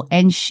Fogel,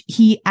 and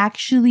he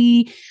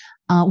actually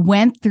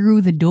went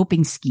through the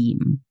doping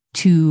scheme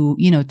to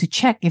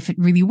check if it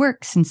really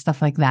works and stuff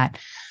like that.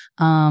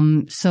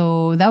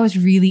 So that was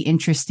really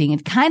interesting.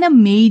 It kind of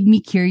made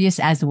me curious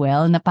as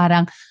well. Na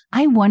parang,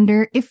 I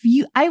wonder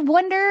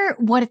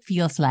what it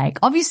feels like.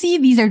 Obviously,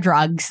 these are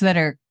drugs that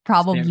are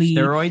probably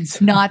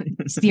steroids, not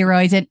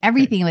steroids and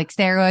everything, like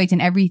steroids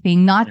and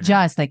everything, not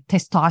just like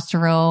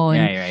testosterone.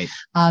 Yeah, you're right.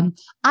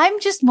 I'm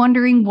just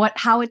wondering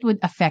how it would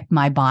affect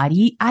my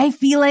body. I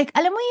feel like,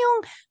 alam mo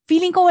yung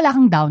feeling ko wala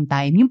kang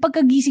downtime. Yung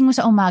pagkagising mo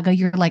sa umaga,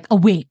 you're like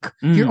awake.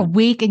 You're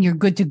awake and you're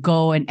good to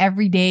go. And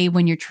every day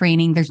when you're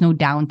training, there's no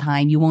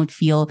downtime. You won't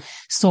feel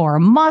sore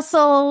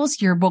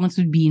muscles. Your bones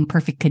would be in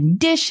perfect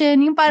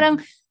condition. Yung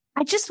parang,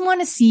 I just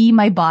want to see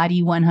my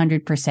body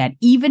 100%.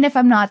 Even if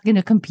I'm not going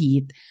to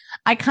compete,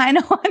 I kind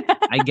of want to.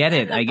 I get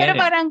it.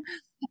 Parang,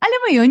 alam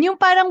mo yun, yung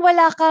parang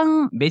wala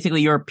kang.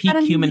 Basically, your peak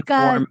human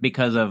form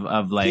because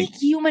of like. Peak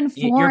human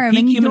form. Your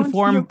peak human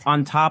form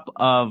on top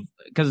of.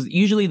 Because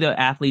usually the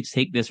athletes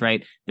take this,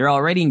 right? They're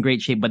already in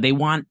great shape, but they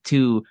want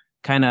to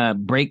kind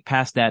of break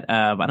past that,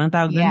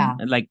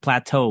 like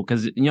plateau.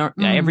 Because,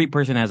 every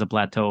person has a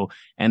plateau.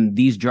 And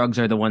these drugs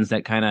are the ones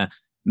that kind of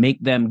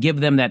give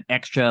them that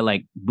extra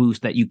like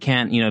boost that you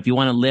can't, if you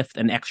want to lift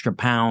an extra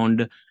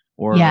pound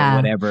or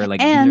whatever,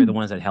 like these are the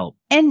ones that help.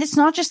 And it's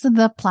not just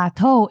the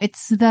plateau,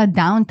 it's the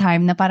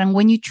downtime na parang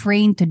when you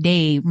train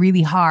today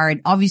really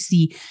hard,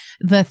 obviously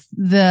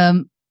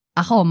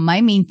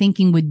my main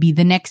thinking would be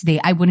the next day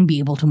I wouldn't be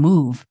able to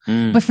move.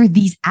 But for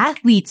these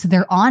athletes,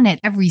 they're on it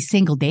every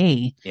single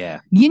day.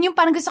 Yeah. Yun yung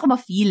parang gusto ko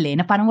ma-feel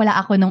na parang wala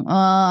ako nung,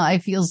 I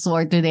feel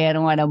sore today, I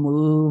don't want to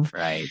move.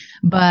 Right.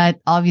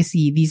 But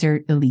obviously, these are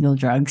illegal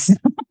drugs.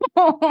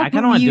 I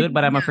kind of want to do it,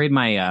 but I'm afraid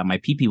my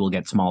pee-pee will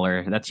get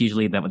smaller. That's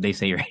usually what they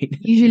say, right?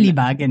 Usually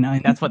ba,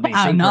 ganun. That's what they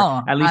say.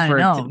 At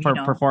least for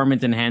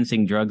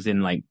performance-enhancing drugs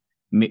in like,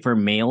 for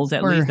males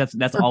at least,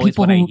 that's always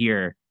what I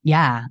hear.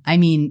 Yeah. I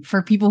mean,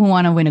 for people who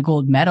want to win a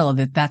gold medal,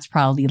 that's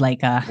probably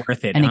like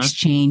worth it, an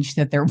exchange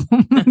that they're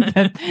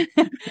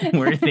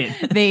worth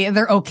it.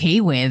 They're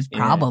okay with,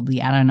 probably.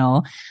 Yeah. I don't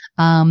know.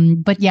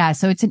 But yeah,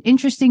 so it's an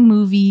interesting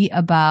movie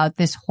about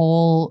this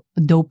whole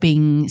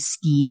doping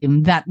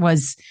scheme that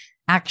was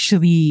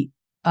actually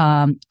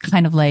kind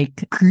of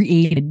like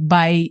created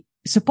by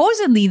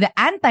supposedly the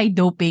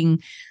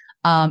anti-doping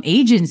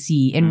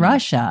agency in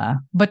Russia,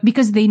 but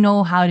because they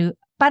know how to,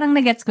 parang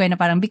nagets ko na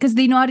parang because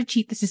they know how to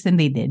cheat the system,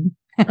 they did.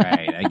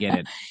 Right, I get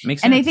it.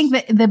 Makes sense. And I think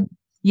I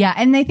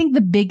think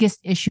the biggest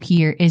issue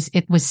here is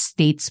it was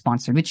state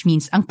sponsored, which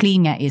means ang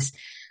claim niya is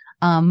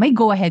may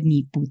go ahead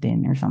ni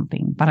Putin or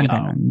something. Parang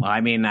ganun. Well,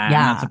 I mean, I'm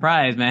not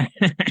surprised, man.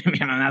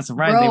 I'm not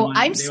surprised. Bro,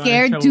 I'm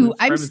scared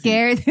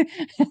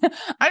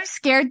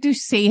to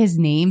say his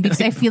name because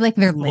I feel like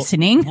they're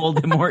listening.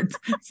 Voldemort.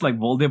 It's like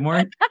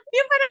Voldemort.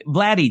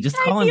 Vladdy, just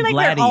call him like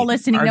Vladdy. They're all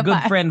listening. Our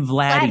good friend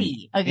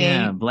Vladdy. Okay.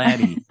 Yeah,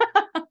 Vladdy.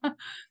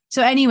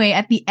 So anyway,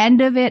 at the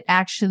end of it,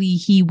 actually,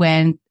 he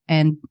went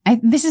and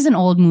this is an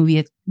old movie.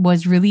 It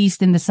was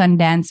released in the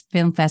Sundance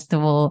Film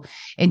Festival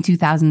in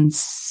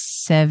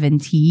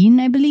 2017,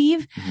 I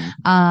believe.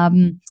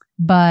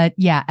 But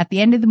yeah, at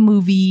the end of the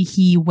movie,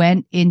 he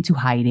went into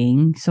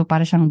hiding. So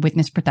para siyang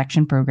witness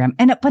protection program.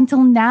 And up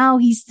until now,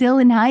 he's still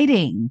in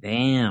hiding.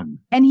 Damn.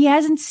 And he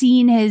hasn't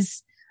seen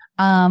his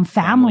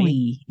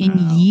family in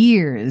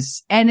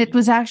years. And it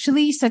was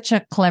actually such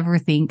a clever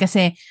thing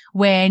kasi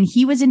when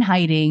he was in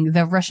hiding,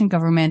 the Russian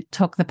government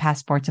took the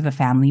passports of the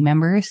family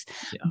members,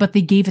 but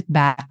they gave it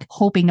back,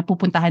 hoping na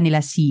pupuntahan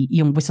nila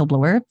yung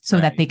whistleblower so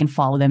that they can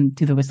follow them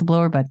to the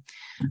whistleblower. But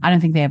I don't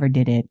think they ever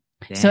did it.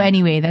 Damn. So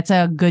anyway, that's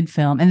a good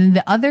film. And then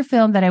the other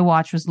film that I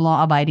watched was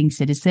Law Abiding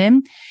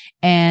Citizen.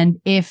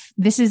 And if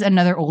this is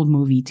another old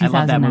movie, 2009. I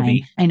love that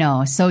movie. I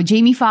know. So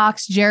Jamie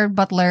Foxx, Jared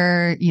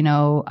Butler,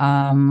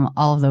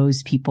 all of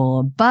those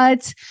people.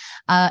 But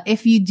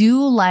if you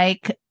do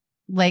like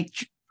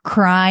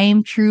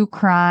crime, true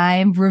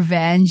crime,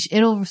 revenge,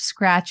 it'll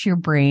scratch your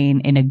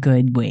brain in a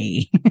good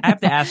way. I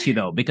have to ask you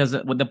though, because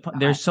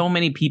there's so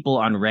many people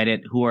on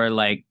Reddit who are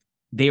like,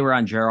 they were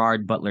on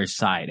Gerard Butler's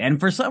side. And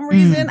for some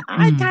reason,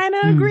 I kind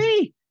of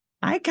agree.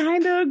 I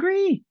kind of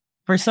agree.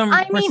 I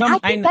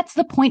think that's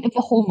the point of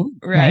the whole movie,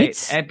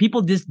 right?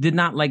 People just did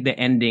not like the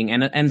ending.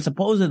 And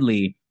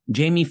supposedly,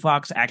 Jamie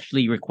Foxx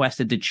actually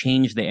requested to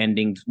change the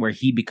ending where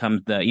he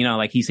becomes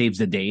he saves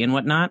the day and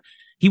whatnot.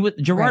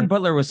 Gerard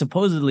Butler was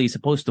supposed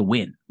to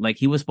win. Like,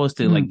 he was supposed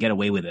to get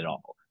away with it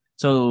all.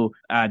 So,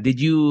 would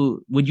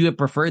you have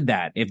preferred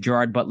that if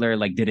Gerard Butler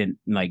didn't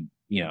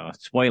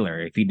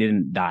spoiler, if he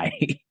didn't die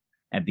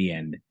at the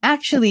end?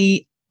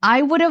 Actually,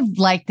 I would have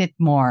liked it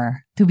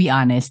more, to be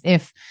honest,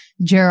 if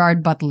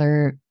Gerard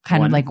Butler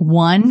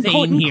won,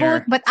 quote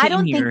unquote. But I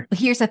don't think,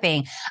 here's the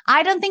thing.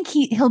 I don't think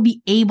he'll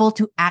be able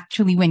to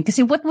actually win. Because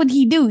what would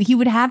he do? He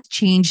would have to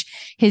change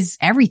his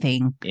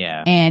everything.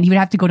 Yeah. And he would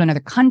have to go to another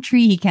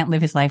country. He can't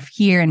live his life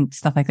here and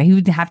stuff like that. He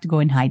would have to go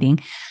in hiding.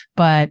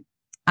 But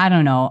I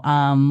don't know.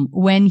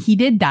 When he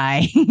did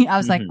die, I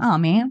was like, oh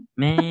man.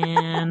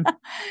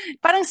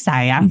 Parang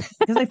sayang.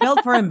 Because I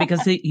felt for him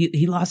because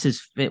he lost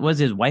his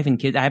wife and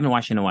kids. I haven't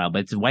watched it in a while,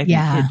 but it's his wife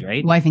and kids,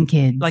 right? Wife and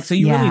kids. So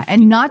you really,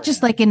 and not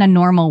just in a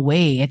normal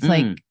way. It's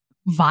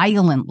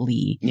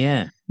violently.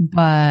 Yeah.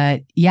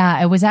 But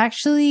yeah, it was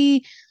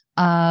actually,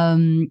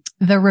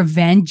 the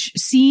revenge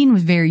scene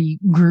was very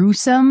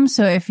gruesome.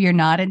 So if you're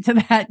not into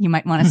that, you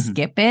might want to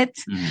skip it.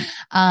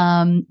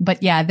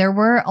 But yeah, there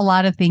were a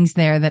lot of things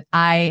there that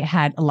I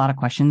had a lot of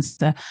questions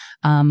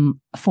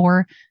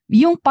for.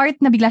 Yung part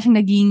na bigla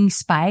siyang naging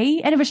spy,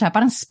 ano ba siya?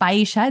 Parang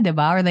spy siya,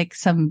 diba? Or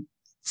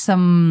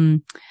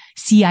some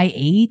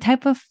CIA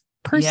type of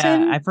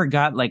person. Yeah, I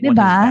forgot what his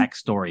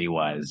backstory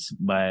was.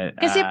 But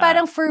kasi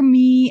parang for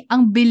me,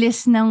 ang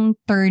bilis ng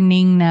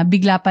turning na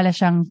bigla pala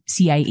siyang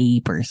CIA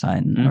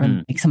person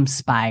or some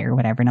spy or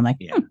whatever. And I'm like,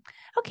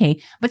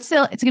 okay. But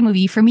still, it's a good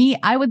movie. For me,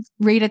 I would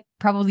rate it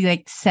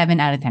probably 7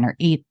 out of 10 or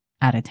 8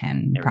 out of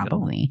 10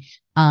 probably.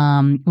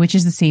 Which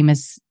is the same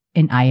as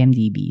in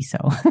IMDb. So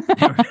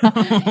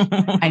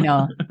I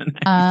know.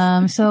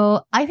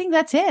 So I think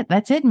that's it.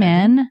 That's it,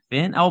 man.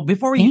 Ben,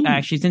 before we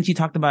actually, since you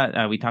talked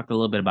about, we talked a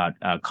little bit about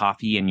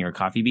coffee and your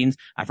coffee beans.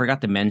 I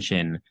forgot to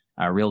mention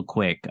real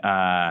quick.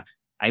 I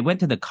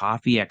went to the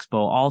Coffee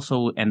Expo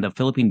also and the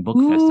Philippine Book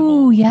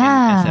Festival in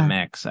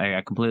SMX.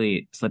 I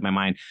completely slipped my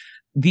mind.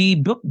 The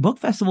book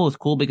festival was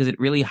cool because it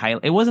really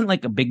it wasn't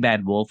like a Big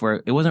Bad Wolf,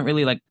 or it wasn't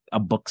really like a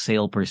book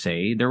sale per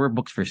se. There were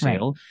books for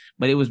sale,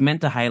 but it was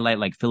meant to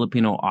highlight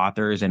Filipino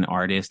authors and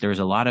artists. There was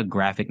a lot of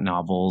graphic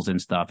novels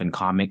and stuff and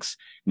comics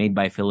made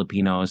by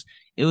Filipinos.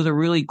 It was a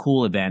really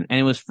cool event and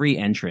it was free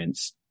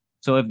entrance.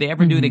 So if they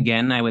ever do it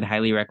again, I would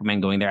highly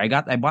recommend going there. I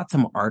bought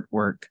some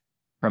artwork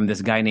from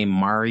this guy named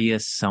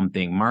Marius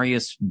something.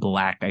 Marius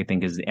Black, I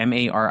think, is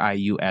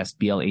Marius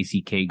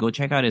Black. Go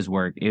check out his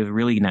work. It was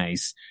really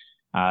nice.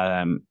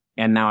 And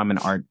now I'm an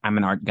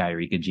art guy,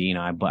 Rika G.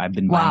 I've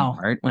been buying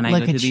art when I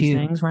go to these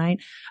things, right?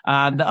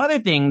 The other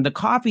thing, the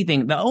coffee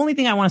thing, the only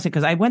thing I want to say,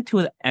 because I went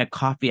to a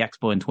coffee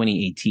expo in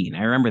 2018.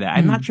 I remember that.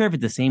 I'm not sure if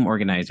it's the same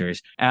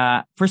organizers.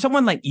 For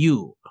someone like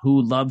you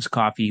who loves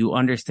coffee, who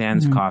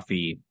understands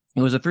coffee,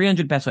 it was a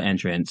 300 peso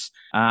entrance.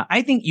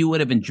 I think you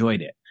would have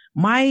enjoyed it.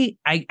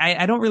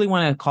 I don't really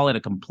want to call it a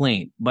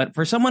complaint, but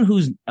for someone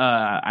who's,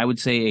 I would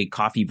say a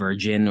coffee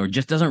virgin or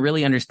just doesn't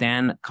really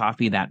understand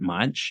coffee that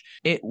much,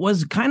 it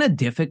was kind of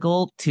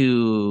difficult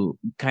to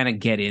kind of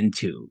get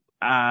into.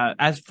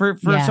 As for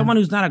someone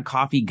who's not a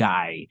coffee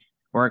guy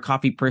or a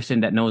coffee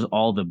person that knows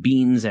all the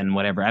beans and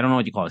whatever, I don't know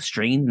what you call it,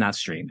 strain, not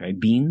strain, right?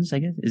 Beans, I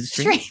guess. Is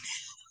it strain?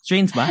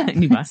 Strains ba?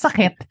 Hindi ba?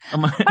 Sakit.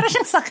 Parang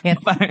siyang sakit.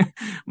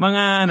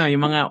 Yung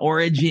mga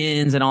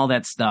origins and all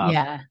that stuff.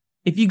 Yeah.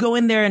 If you go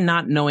in there and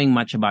not knowing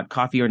much about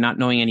coffee or not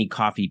knowing any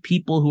coffee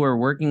people who are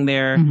working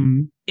there,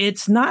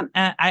 it's not,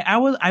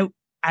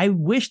 I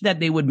wish that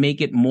they would make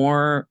it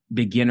more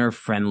beginner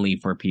friendly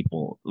for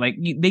people.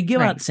 They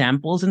give out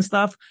samples and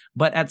stuff,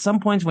 but at some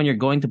points when you're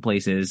going to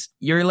places,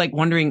 you're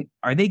wondering,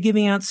 are they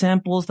giving out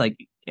samples? Cause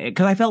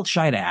I felt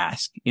shy to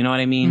ask, you know what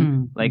I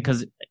mean?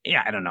 Cause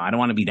I don't know. I don't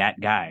want to be that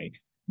guy,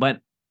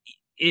 but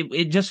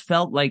it just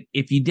felt like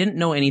if you didn't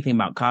know anything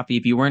about coffee,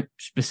 if you weren't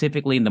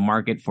specifically in the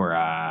market for,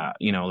 a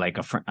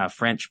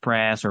French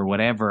press or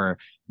whatever,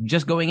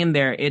 just going in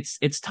there, it's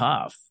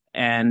tough.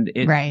 And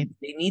they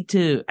need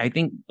to, I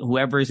think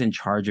whoever's in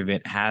charge of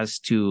it has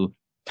to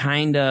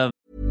kind of.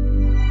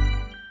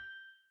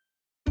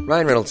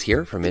 Ryan Reynolds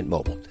here from Mint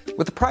Mobile.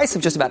 With the price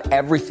of just about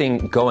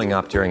everything going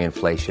up during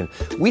inflation,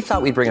 we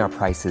thought we'd bring our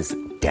prices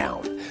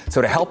down.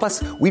 So to help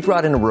us, we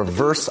brought in a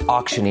reverse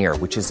auctioneer,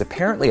 which is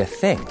apparently a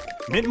thing.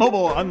 Mint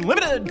Mobile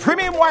Unlimited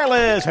Premium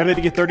Wireless. Ready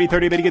to get 30,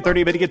 30, bit to get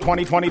 30, bit to get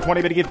 20, 20,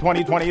 20, bit to get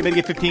 20, 20, bit to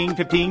get 15,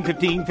 15,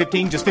 15,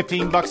 15, just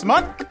 $15 a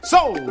month?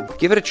 Sold!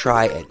 Give it a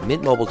try at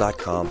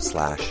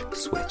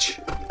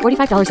mintmobile.com/switch.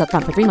 $45 up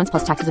front for 3 months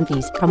plus taxes and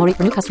fees. Promo rate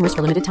for new customers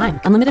for limited time.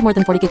 Unlimited more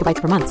than 40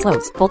 gigabytes per month.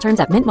 Slows full terms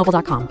at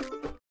mintmobile.com.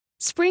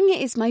 Spring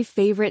is my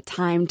favorite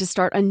time to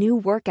start a new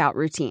workout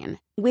routine.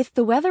 With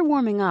the weather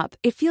warming up,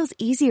 it feels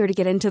easier to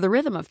get into the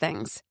rhythm of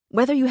things.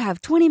 Whether you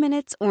have 20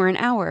 minutes or an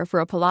hour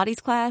for a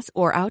Pilates class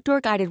or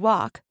outdoor guided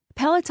walk,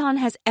 Peloton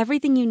has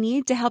everything you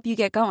need to help you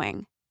get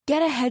going.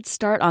 Get a head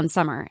start on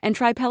summer and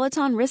try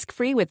Peloton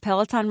risk-free with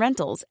Peloton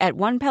Rentals at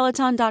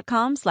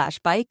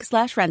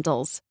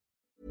onepeloton.com/bike/rentals.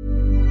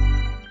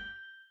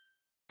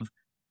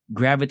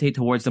 Gravitate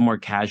towards the more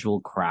casual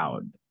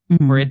crowd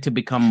Mm-hmm. for it to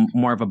become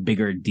more of a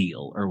bigger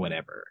deal or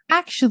whatever.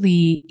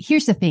 Actually,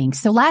 here's the thing.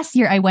 So last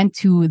year I went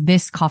to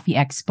this coffee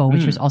expo,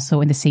 which was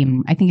also in the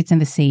same, I think it's in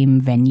the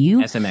same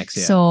venue. SMX,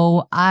 yeah.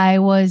 So I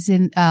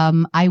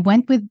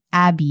went with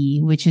Abby,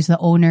 which is the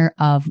owner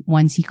of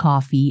Onesie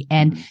Coffee.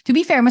 And to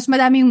be fair, mas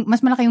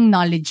malaki yung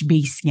knowledge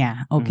base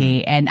niya.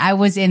 Okay. And I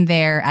was in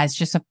there as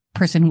just a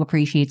person who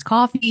appreciates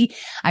coffee.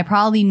 I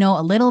probably know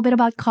a little bit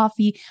about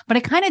coffee, but I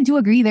kind of do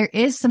agree there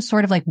is some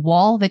sort of like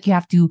wall that you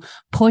have to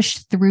push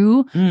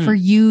through for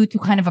you to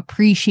kind of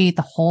appreciate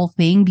the whole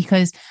thing.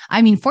 Because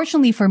I mean,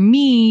 fortunately for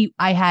me,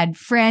 I had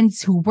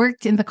friends who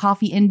worked in the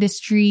coffee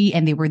industry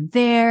and they were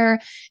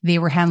there. They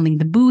were handling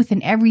the booth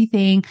and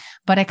everything.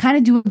 But I kind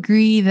of do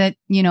agree that,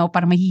 you know,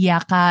 parang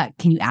mahihiya ka,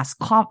 can you ask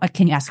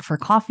for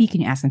coffee?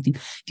 Can you ask them to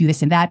do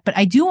this and that? But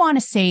I do want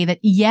to say that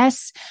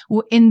yes,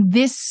 in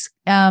this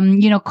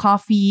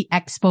coffee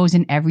expos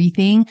and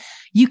everything,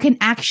 you can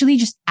actually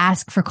just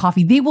ask for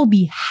coffee. They will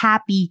be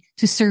happy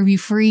to serve you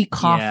free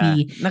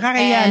coffee. Yeah.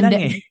 Nakakaya lang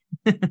eh.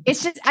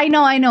 It's just, I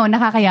know,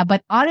 nakakaya.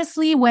 But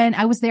honestly, when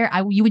I was there,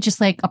 you would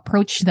just like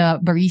approach the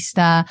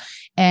barista,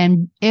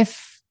 and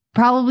if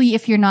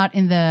you're not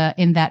in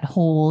that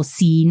whole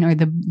scene or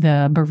the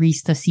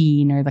barista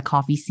scene or the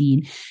coffee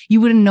scene, you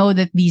wouldn't know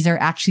that these are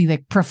actually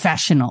like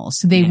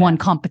professionals. They won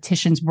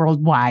competitions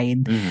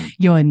worldwide.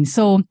 Yun.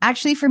 So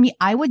actually for me,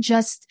 I would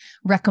just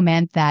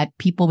recommend that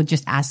people would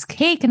just ask,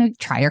 hey, can I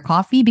try your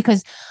coffee?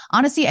 Because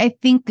honestly, I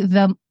think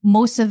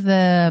most of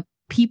the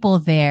people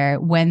there,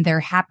 when they're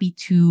happy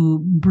to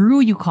brew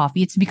you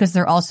coffee, it's because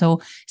they're also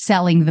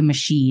selling the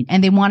machine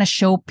and they want to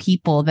show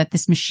people that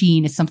this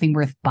machine is something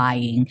worth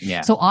buying.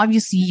 Yeah. So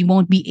obviously you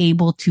won't be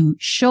able to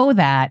show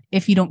that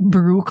if you don't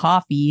brew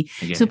coffee.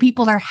 So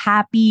people are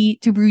happy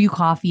to brew you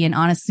coffee. And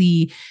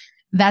honestly,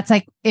 that's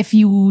like, if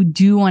you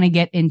do want to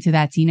get into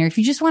that scene, or if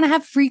you just want to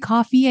have free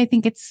coffee, I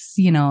think it's,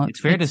 it's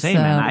fair to say,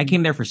 man. I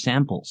came there for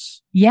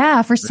samples.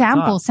 Yeah, for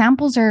samples.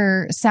 Samples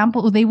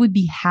they would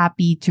be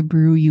happy to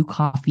brew you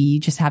coffee. You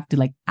just have to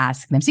like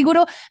ask them.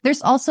 Siguro,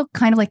 there's also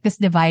kind of like this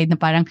divide na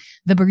parang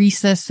the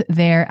baristas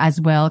there as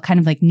well kind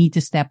of like need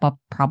to step up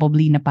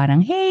probably na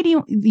parang, hey,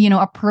 do you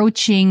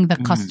approaching the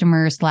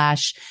customer /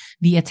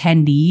 the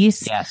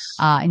attendees. Yes.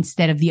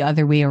 Instead of the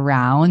other way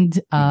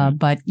around.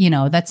 But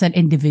that's an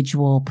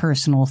individual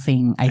personal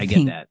thing. I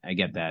think. I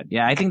get that.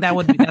 Yeah, I think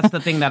that's the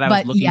thing that I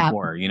was looking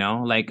for,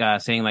 like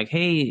saying like,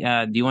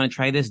 hey, do you want to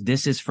try this?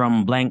 This is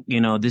from blank,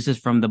 this is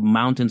from the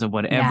mountains of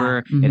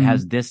whatever. Yeah. It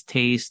has this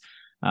taste,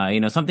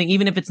 something,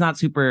 even if it's not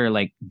super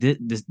like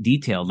this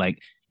detailed, like,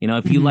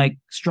 if you like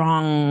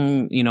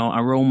strong,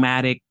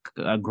 aromatic,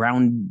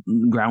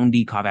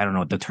 groundy coffee, I don't know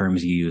what the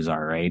terms you use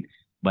are, right?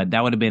 But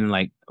that would have been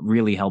like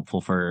really helpful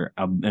for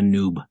a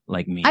noob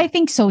like me. I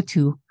think so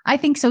too.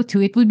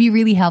 It would be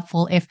really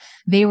helpful if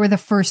they were the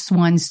first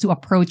ones to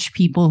approach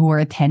people who are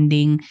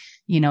attending,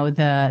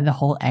 the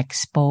whole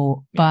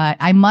expo. But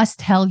I must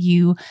tell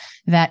you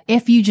that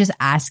if you just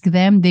ask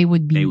them, they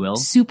would be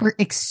super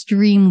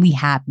extremely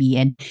happy.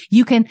 And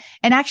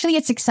actually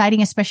it's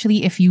exciting,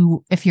 especially if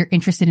you're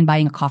interested in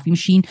buying a coffee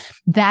machine.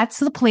 That's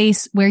the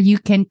place where you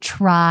can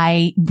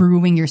try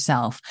brewing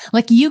yourself.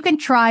 Like you can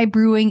try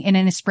brewing in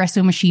an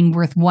espresso machine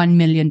worth 1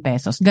 million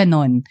pesos.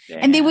 Ganon. Yeah.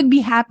 And they would be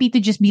happy to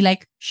just be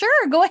like,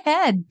 sure, go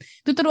ahead.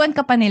 Tuturuan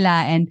ka pa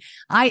nila. And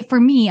for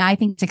me, I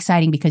think it's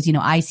exciting because,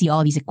 I see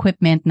all these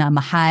equipment na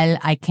mahal.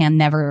 I can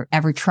never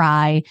ever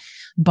try.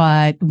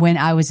 But when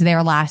I was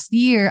there last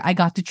year, I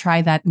got to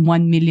try that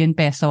 1 million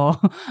peso,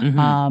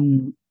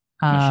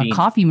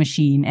 coffee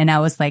machine. And I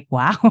was like,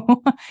 wow,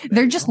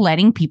 they're just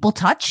letting people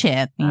touch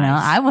it.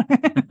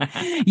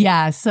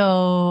 Yeah.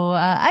 So,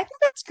 I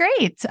think that's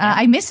great.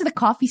 I miss the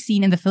coffee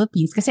scene in the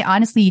Philippines because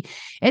honestly,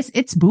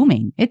 it's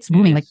booming. It's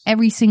booming like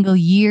every single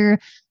year.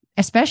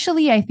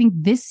 Especially, I think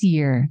this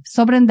year,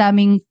 sobrang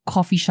daming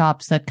coffee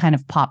shops that kind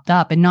of popped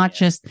up, and not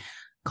just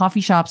coffee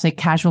shops, like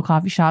casual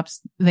coffee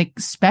shops, like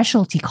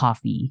specialty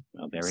coffee.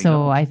 there we So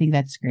go. I think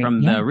that's great.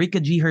 From the Rika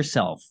G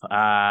herself.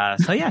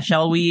 So yeah,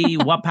 shall we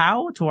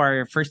wapow to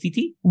our first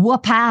TT?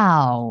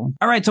 Wapow.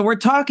 All right, so we're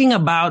talking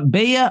about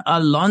Bea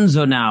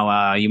Alonzo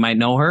now. You might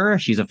know her.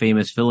 She's a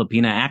famous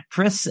Filipina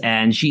actress,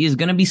 and she is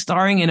going to be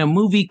starring in a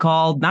movie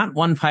called not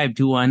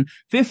 1521,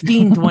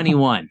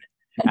 1521.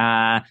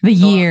 The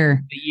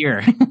year. The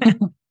year.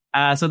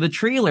 So the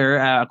trailer,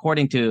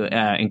 according to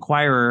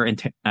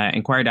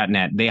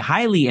Inquirer.net, the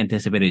highly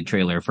anticipated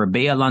trailer for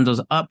Bea Alonzo's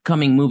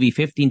upcoming movie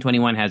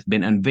 1521 has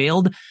been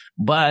unveiled,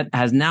 but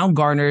has now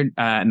garnered,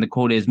 and the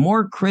quote is,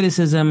 more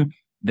criticism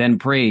than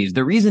praise.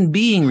 The reason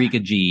being, Rika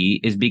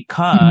G, is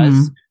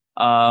because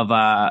of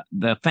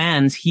the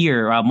fans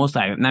here,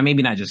 mostly,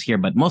 maybe not just here,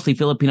 but mostly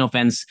Filipino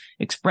fans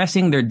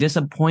expressing their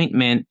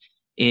disappointment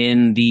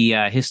in the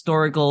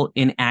historical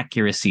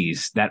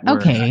inaccuracies that were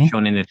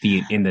shown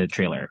in the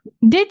trailer.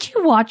 Did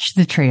you watch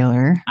the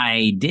trailer?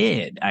 I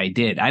did. I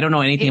don't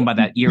know anything about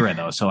that era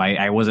though, so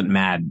I wasn't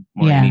mad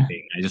or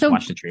anything. I just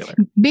watched the trailer.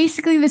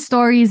 Basically, the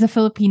story is a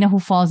Filipino who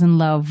falls in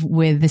love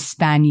with a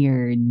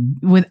Spaniard.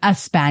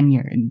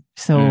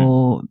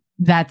 So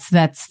that's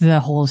the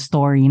whole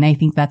story, and I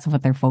think that's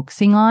what they're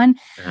focusing on.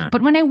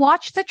 But when I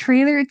watched the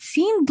trailer, it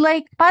seemed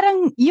like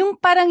parang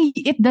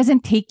it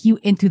doesn't take you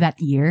into that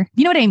year.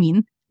 You know what I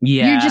mean?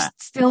 Yeah. You're just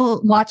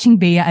still watching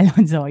Bea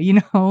Alonzo, you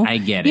know? I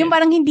get it. Yung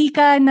parang hindi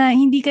ka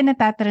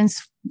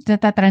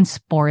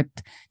natatransport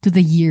to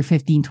the year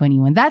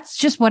 1521. That's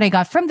just what I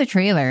got from the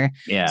trailer.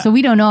 Yeah. So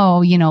we don't know,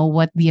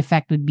 what the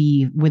effect would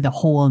be with the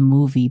whole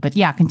movie. But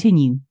yeah,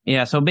 continue.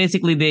 Yeah, so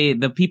basically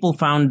the people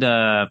found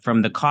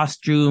from the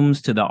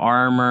costumes to the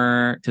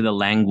armor to the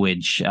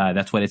language,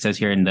 that's what it says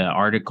here in the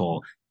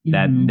article,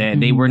 that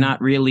they were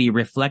not really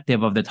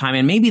reflective of the time.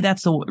 And maybe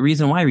that's the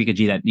reason why, Rika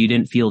G, that you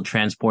didn't feel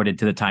transported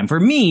to the time. For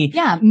me,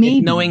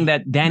 maybe knowing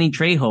that Danny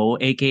Trejo,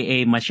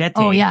 aka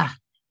Machete,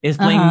 is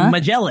playing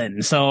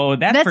Magellan. So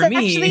that's for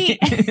me,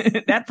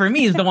 that for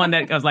me is the one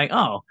that I was like,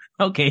 oh,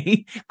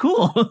 okay,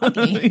 cool.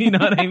 Okay. You know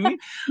what I mean?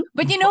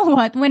 But you know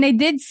what? When I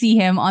did see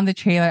him on the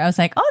trailer, I was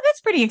like, oh, that's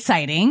pretty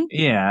exciting.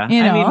 Yeah.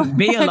 I mean,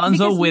 Bea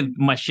Alonzo with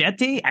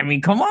Machete? I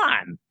mean, come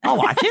on. I'll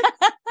watch it.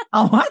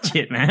 I'll watch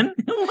it, man.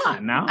 Come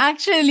on now.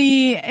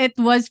 Actually, it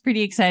was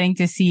pretty exciting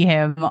to see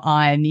him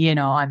on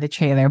the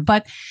trailer.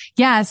 But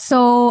yeah,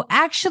 so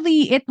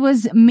actually it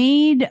was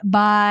made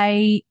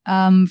by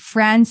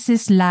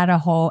Francis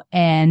Larajo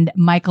and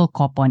Michael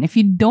Copon. If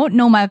you don't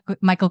know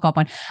Michael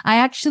Copon, I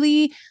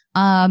actually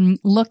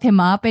looked him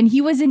up, and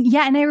he was and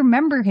I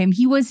remember him.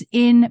 He was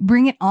in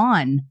Bring It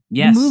On.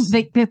 Yes.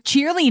 The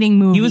cheerleading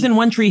movie. He was in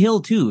One Tree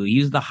Hill too. He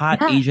was the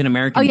hot Asian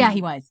American. Oh yeah,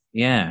 he was.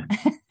 Yeah.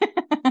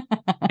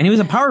 And he was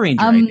a Power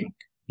Ranger, I think.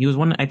 He was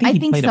one. I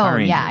think he played a Power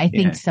Ranger. Yeah, I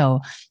think so.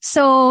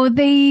 So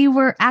they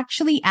were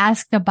actually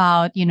asked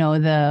about,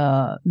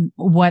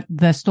 what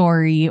the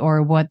story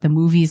or what the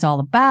movie is all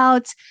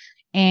about,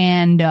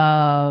 and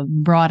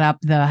brought up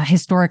the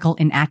historical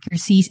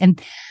inaccuracies.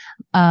 And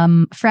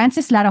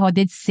Francis Larajo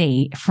did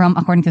say,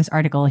 according to this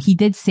article, he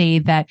did say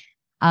that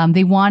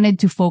they wanted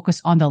to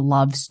focus on the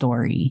love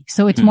story.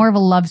 So it's more of a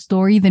love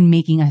story than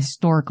making a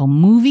historical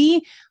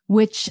movie,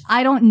 which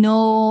I don't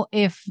know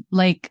if,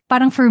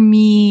 parang for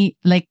me,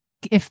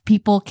 if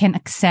people can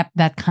accept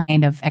that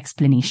kind of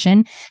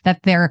explanation,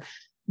 that they're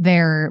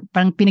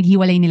parang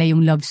pinaghiwalay nila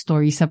yung love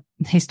story sa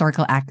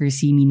historical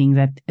accuracy, meaning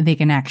that they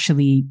can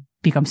actually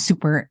become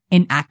super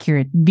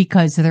inaccurate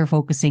because they're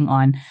focusing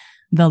on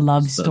the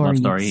love story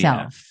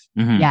itself.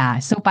 Yeah.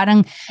 So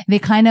parang they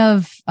kind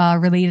of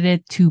related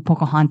it to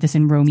Pocahontas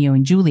and Romeo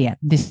and Juliet.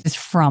 This is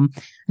from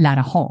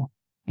Larajo.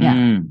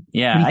 Yeah.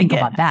 Yeah. What do you think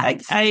about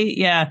that?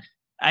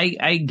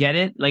 I get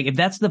it. Like, if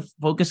that's the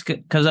focus,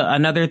 because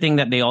another thing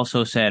that they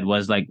also said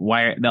was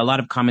why a lot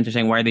of commenters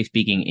saying, why are they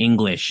speaking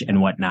English and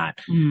whatnot?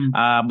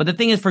 But the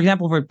thing is, for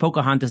example, for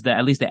Pocahontas,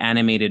 at least the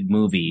animated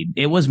movie,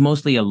 it was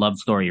mostly a love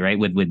story, right?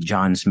 With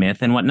John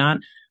Smith and whatnot.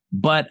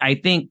 But I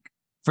think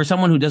for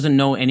someone who doesn't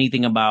know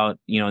anything about,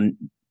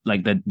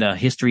 the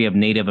history of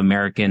Native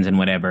Americans and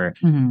whatever,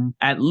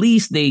 at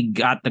least they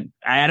got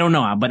I don't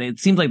know, but it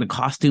seems like the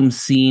costumes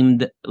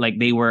seemed like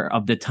they were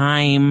of the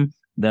time.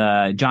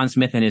 The John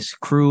Smith and his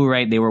crew,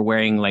 right? They were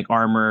wearing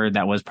armor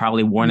that was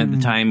probably worn at the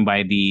time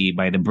by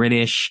the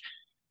British.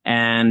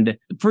 And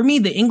for me,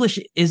 the English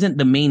isn't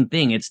the main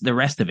thing. It's the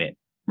rest of it,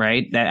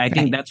 right? I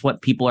think that's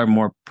what people are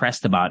more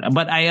pressed about.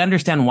 But I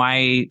understand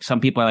why some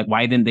people are like,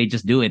 why didn't they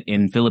just do it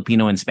in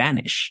Filipino and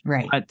Spanish?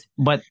 Right.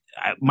 But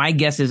my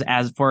guess is,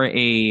 as for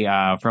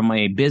from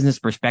a business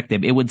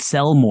perspective, it would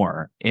sell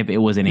more if it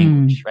was in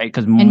English, right?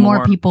 Because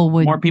more people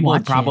would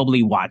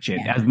probably watch it.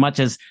 As much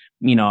as,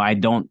 I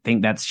don't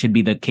think that should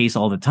be the case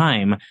all the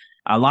time.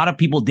 A lot of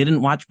people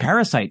didn't watch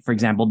Parasite, for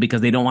example,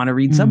 because they don't want to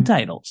read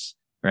subtitles,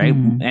 right?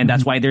 And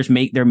that's why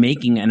they're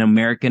making an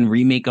American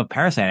remake of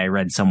Parasite. I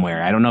read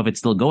somewhere. I don't know if it's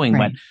still going,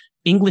 but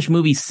English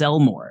movies sell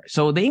more.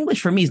 So the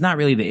English for me is not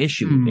really the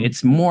issue.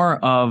 It's more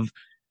of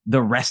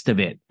the rest of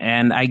it.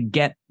 And I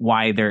get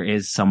why there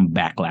is some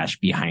backlash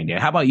behind it.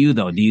 How about you,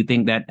 though? Do you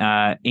think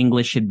that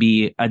English should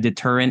be a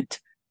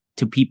deterrent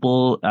to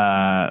people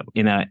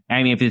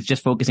if it's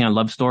just focusing on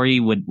love story,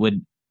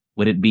 would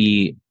it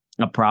be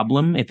a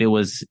problem if it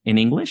was in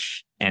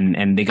English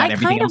and they got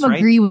everything else right?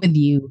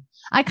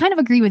 I kind of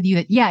agree with you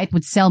that, yeah, it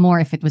would sell more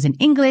if it was in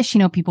English.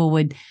 People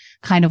would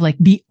kind of like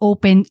be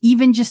open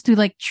even just to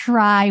like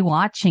try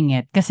watching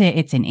it because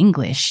it's in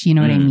English. You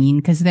know what I mean?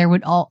 Because there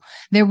would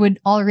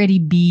already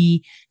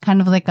be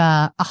kind of like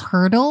a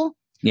hurdle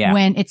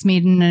when it's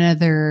made in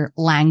another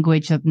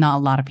language that not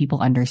a lot of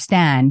people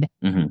understand.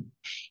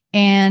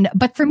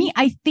 But for me,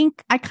 I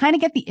think I kind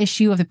of get the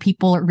issue of the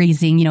people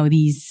raising,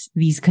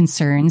 these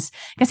concerns.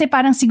 Kasi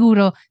parang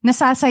siguro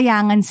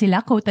nasasayangan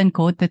sila, quote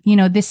unquote, that,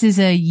 this is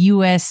a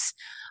US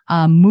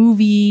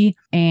movie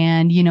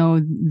and,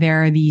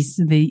 there are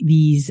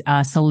these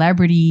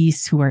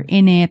celebrities who are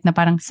in it na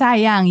parang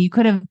sayang.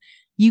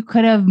 You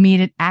could have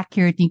made it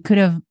accurate. You could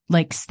have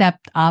like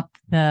stepped up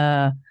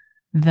the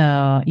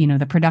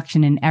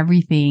production and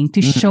everything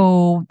to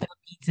show the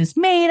Philippines is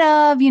made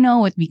of,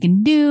 what we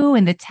can do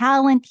and the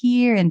talent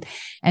here and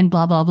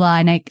blah, blah, blah.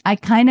 And I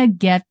kind of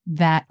get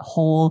that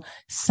whole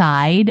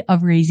side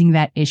of raising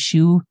that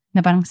issue.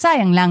 Na parang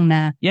sayang lang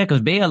na. Yeah,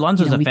 because Bea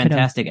Alonzo is a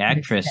fantastic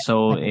actress.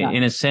 So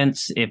in a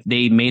sense, if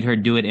they made her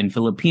do it in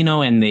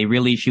Filipino and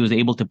she was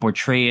able to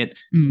portray it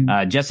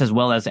just as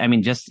well as,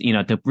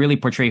 to really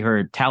portray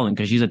her talent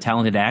because she's a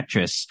talented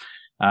actress.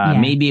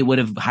 Maybe it would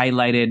have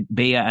highlighted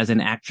Bea as an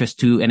actress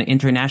to an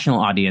international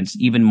audience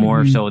even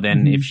more so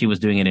than if she was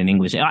doing it in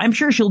English. I'm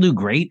sure she'll do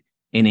great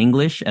in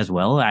English as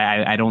well.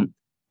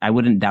 I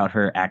wouldn't doubt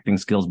her acting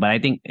skills, but I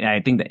think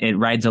that it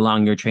rides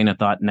along your train of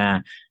thought.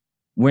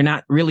 We're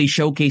not really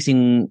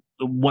showcasing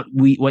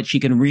what she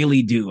can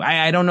really do.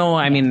 I don't know.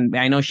 I mean,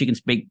 I know she can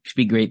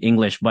speak great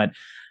English, but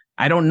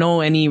I don't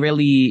know any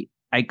really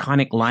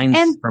iconic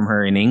lines from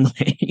her in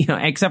English,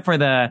 except for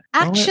the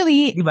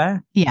actually,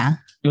 yeah.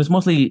 It was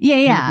mostly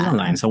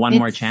lines. So one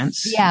more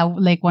chance. Yeah,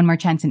 like one more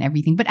chance and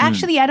everything. But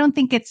actually, I don't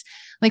think it's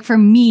like for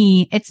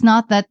me, it's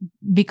not that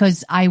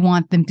because I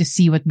want them to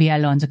see what Bea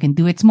Alonzo can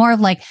do. It's more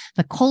of like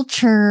the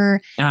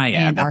culture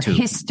and our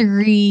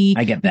history.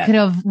 I get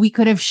that. We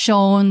could have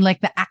shown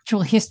like the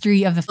actual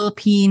history of the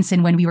Philippines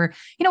and when we were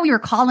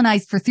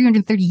colonized for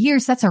 330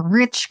 years. That's a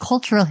rich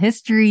cultural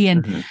history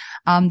and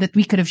that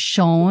we could have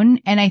shown.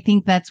 And I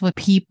think that's what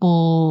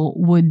people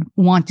would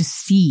want to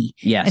see.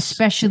 Yes.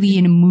 Especially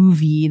in a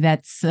movie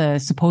that's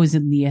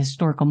supposedly a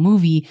historical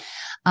movie.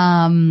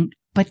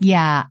 But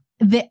yeah,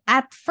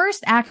 at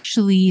first,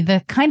 actually,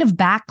 the kind of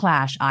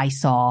backlash I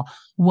saw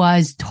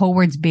was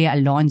towards Bea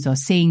Alonzo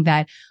saying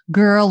that,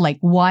 girl, like,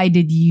 why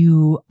did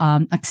you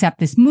accept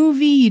this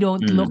movie? You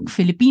don't look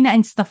Filipina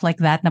and stuff like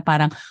that. Na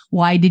parang,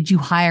 why did you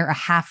hire a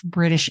half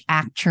British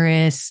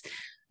actress?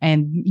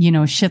 And,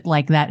 shit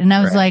like that. And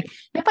I was like,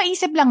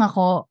 napaisip lang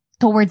ako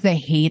towards the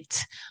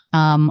hate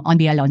on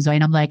Bea Alonzo.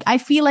 And I'm like, I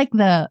feel like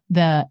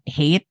the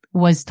hate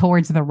was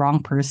towards the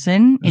wrong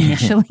person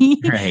initially.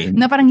 Right.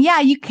 Na parang, yeah,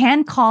 you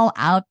can call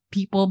out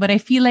people, but I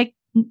feel like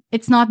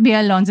it's not Bea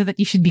Alonzo that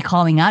you should be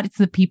calling out. It's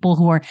the people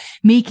who are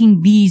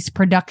making these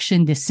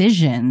production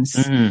decisions.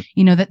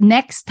 That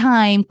next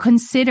time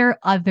consider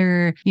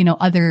other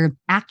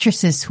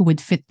actresses who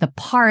would fit the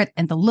part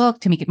and the look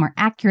to make it more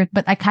accurate.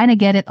 But I kind of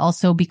get it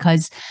also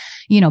because,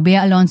 Bea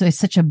Alonzo is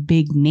such a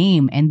big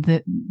name.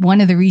 And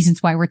one of the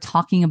reasons why we're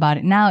talking about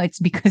it now, it's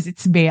because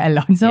it's Bea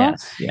Alonzo.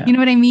 Yes, yeah. You know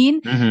what I mean?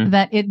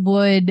 That it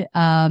would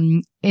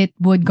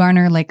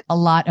garner like a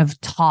lot of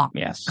talk.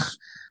 Yes.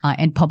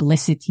 And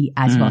publicity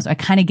as well. So I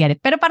kind of get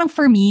it. Pero parang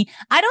for me,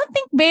 I don't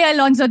think Bea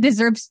Alonzo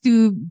deserves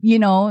to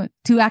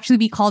actually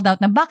be called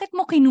out na bakit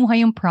mo kinuha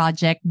yung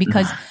project?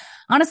 Because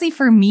honestly,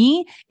 for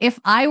me, if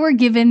I were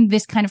given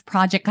this kind of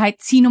project,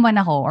 kahit sino man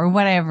ako or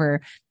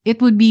whatever,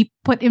 it would be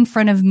put in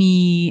front of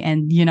me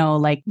and,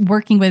 like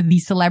working with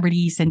these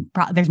celebrities and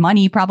there's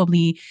money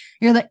probably.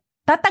 You're like,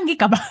 tatanggi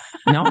ka ba?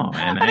 No,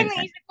 man. Parang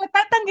naisip ko,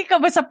 tatanggi ka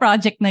ba sa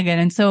project na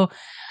ganun? So,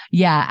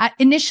 yeah,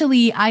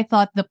 initially I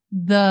thought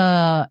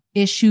the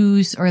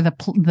issues or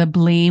the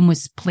blame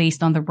was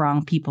placed on the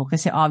wrong people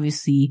because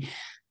obviously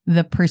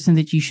the person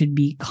that you should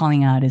be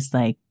calling out is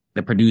like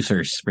the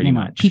producers, pretty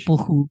much. People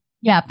who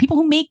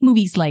make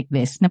movies like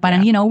this. Na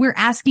parang, we're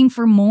asking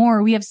for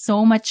more. We have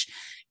so much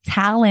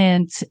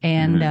talent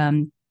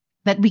and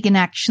that we can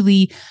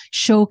actually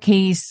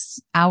showcase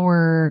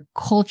our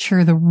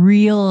culture, the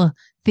real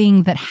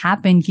thing that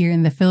happened here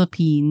in the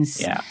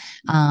Philippines. Yeah.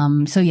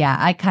 So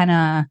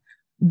yeah,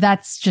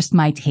 that's just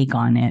my take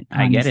on it.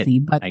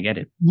 Honestly. I get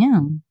it. Yeah.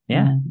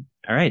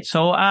 All right.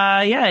 So,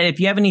 if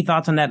you have any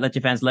thoughts on that, let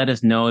your fans let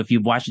us know. If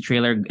you've watched the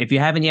trailer, if you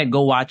haven't yet,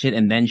 go watch it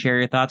and then share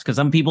your thoughts. Cause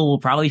some people will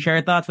probably share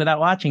thoughts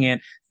without watching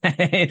it.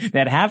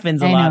 That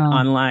happens a lot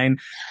online.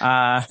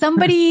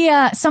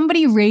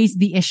 Somebody raised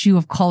the issue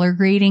of color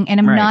grading and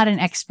I'm not an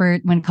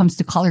expert when it comes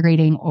to color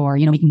grading or,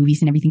 making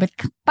movies and everything, but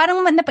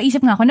parang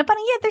napaisip nga ako na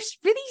parang, there's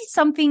really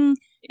something.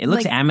 It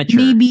looks like amateur.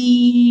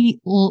 Maybe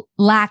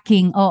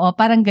lacking. Oo,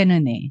 parang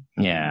ganun eh.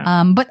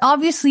 Yeah. But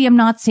obviously I'm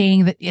not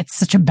saying that it's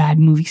such a bad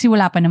movie kasi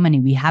wala pa naman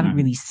eh. We haven't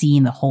really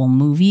seen the whole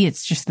movie.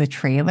 It's just the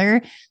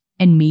trailer.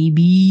 And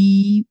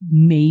maybe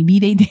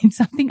they did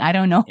something. I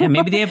don't know. Yeah,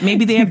 maybe they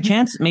have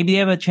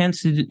a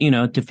chance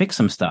to, to fix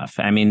some stuff.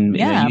 I mean,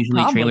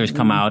 usually probably. trailers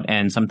come out,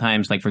 and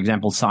sometimes, like, for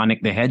example,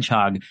 Sonic the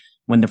Hedgehog,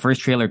 when the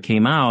first trailer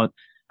came out,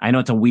 I know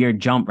it's a weird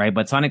jump, right?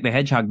 But Sonic the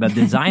Hedgehog, the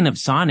design of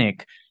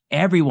Sonic,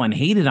 everyone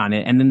hated on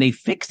it, and then they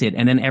fixed it,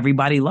 and then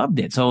everybody loved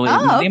it. So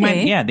they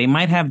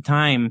might have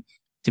time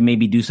to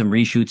maybe do some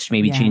reshoots,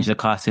 maybe change the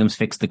costumes,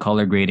 fix the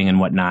color grading and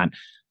whatnot.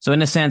 So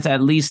in a sense,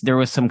 at least there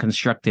was some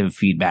constructive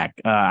feedback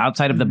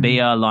outside of the Bea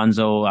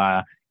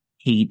Alonzo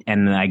hate,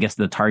 and I guess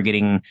the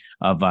targeting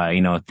of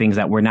things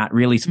that were not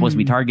really supposed to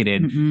be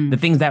targeted. The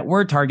things that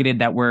were targeted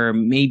that were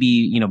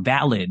maybe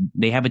valid,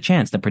 they have a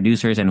chance. The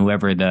producers and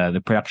whoever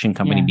the production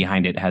company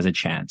behind it has a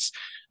chance.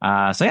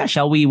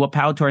 Shall we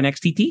wapow to our next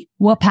TT?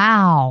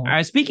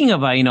 Wapow. Speaking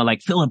of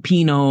like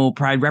Filipino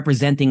pride,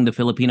 representing the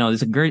Filipino,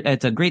 it's a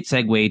great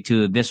segue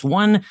to this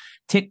one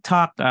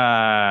TikTok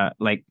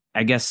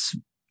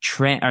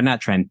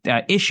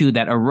issue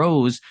that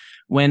arose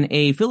when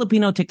a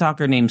Filipino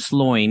TikToker named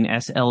Sloin,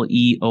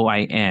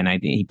 Sleoin, I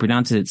think he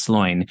pronounces it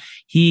Sloin,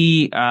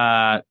 he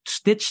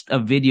stitched a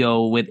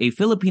video with a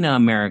Filipino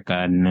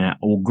American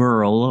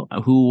girl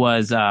who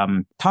was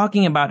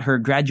talking about her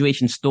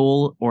graduation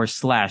stole or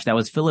slash that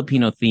was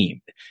Filipino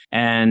themed.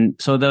 And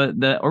so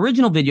the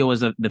original video was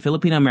the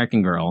Filipino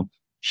American girl.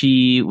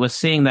 She was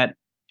saying that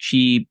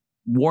she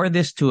wore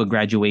this to a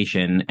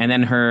graduation, and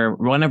then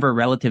one of her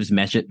relatives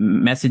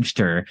messaged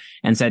her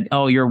and said,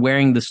 "Oh, you're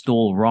wearing the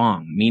stole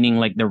wrong," meaning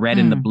like the red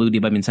and the blue,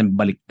 diba minsan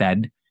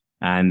baliktad,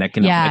 and that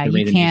can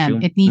you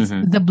can. It needs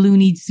the blue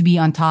needs to be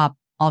on top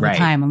all the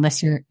time,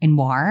 unless you're in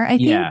war, I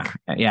think.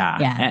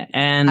 Yeah.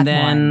 And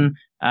then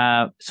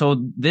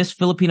so this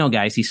Filipino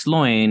guy, si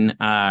Sloin,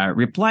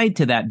 replied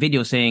to that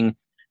video saying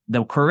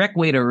the correct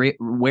way to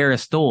wear a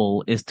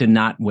stole is to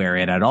not wear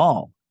it at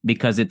all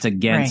because it's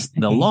against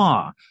the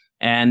law.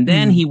 And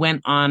then he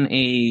went on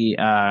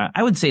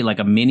I would say like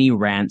a mini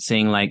rant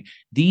saying like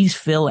these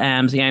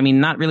Phil-Ams, I mean,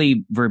 not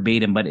really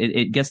verbatim, but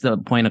it gets the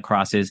point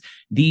across is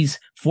he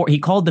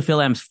called the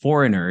Phil-Ams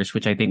foreigners,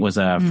 which I think was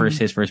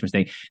his first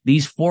mistake.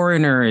 These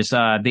foreigners,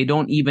 they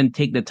don't even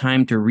take the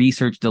time to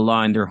research the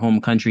law in their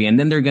home country. And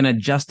then they're going to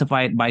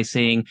justify it by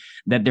saying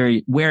that they're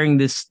wearing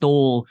this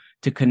stole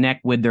to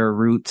connect with their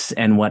roots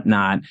and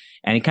whatnot.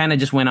 And he kind of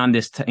just went on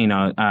this,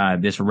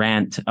 this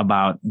rant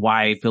about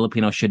why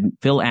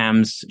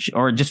Phil-Ams,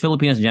 or just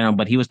Filipinos in general,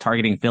 but he was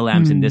targeting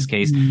Phil-Ams in this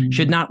case,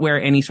 should not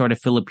wear any sort of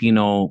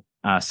Filipino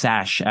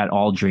sash at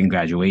all during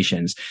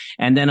graduations.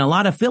 And then a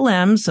lot of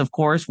Phil-Ams, of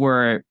course,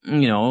 were,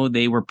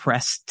 they were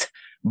pressed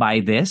by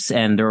this.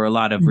 And there were a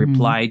lot of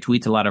reply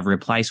tweets, a lot of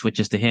reply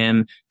stitches to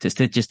him,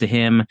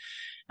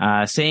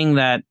 saying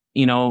that,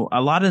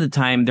 a lot of the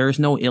time there's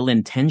no ill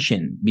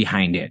intention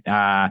behind it.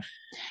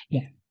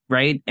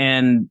 Right.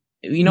 And,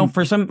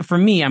 for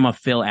me, I'm a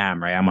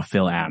Phil-Am, right? I'm a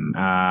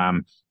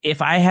Phil-Am.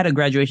 If I had a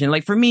graduation,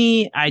 like for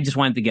me, I just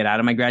wanted to get out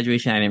of my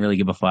graduation. I didn't really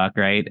give a fuck.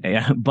 Right.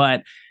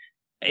 But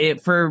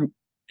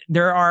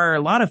there are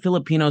a lot of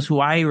Filipinos who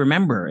I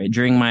remember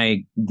during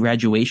my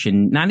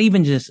graduation, not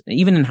even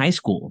in high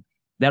school,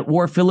 that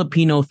wore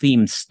Filipino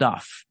themed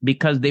stuff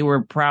because they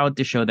were proud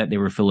to show that they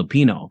were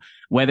Filipino,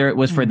 whether it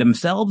was for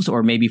themselves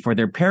or maybe for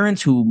their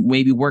parents who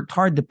maybe worked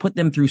hard to put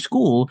them through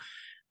school.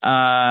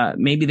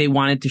 Maybe they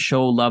wanted to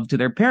show love to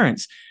their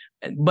parents.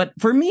 But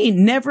for me,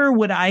 never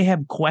would I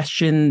have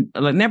questioned,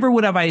 like, never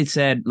would have I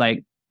said,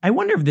 like, I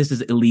wonder if this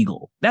is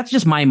illegal. That's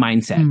just my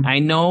mindset. I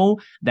know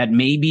that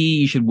maybe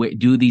you should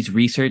do these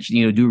research,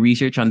 do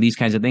research on these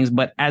kinds of things.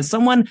 But as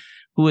someone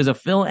who is a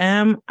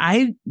Phil-Am,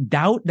 I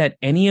doubt that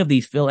any of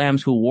these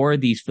Phil-Ams who wore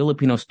these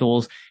Filipino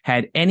stoles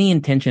had any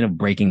intention of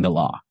breaking the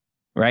law.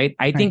 Right?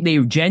 I think they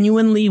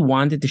genuinely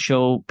wanted to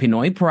show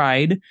Pinoy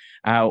pride,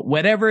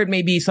 whatever it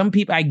may be. Some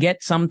people, I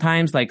get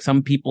sometimes, like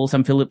some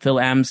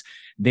Phil-Ams,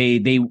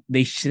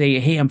 they say,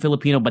 hey, I'm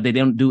Filipino, but they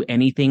don't do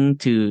anything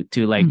to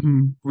like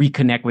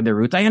reconnect with their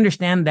roots. I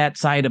understand that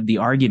side of the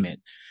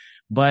argument,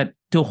 but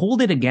to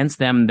hold it against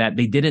them that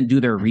they didn't do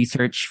their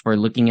research for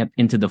looking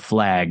into the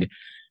flag,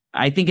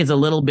 I think is a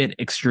little bit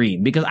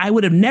extreme because I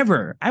would have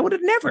never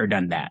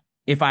done that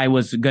if I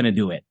was going to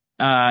do it.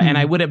 And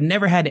I would have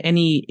never had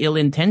any ill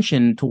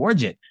intention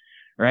towards it.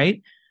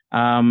 Right.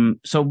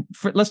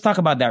 Let's talk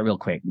about that real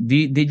quick. Do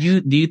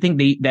you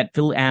think that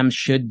Phil-Ams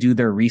should do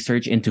their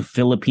research into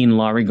Philippine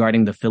law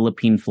regarding the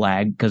Philippine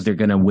flag because they're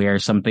going to wear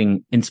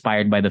something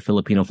inspired by the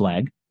Filipino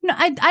flag? No,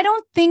 I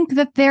don't think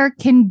that there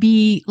can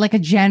be like a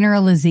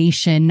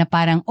generalization na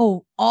parang,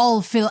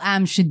 all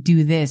Phil-Ams should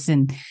do this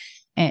and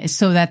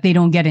so that they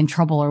don't get in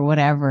trouble or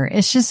whatever.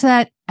 It's just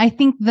that I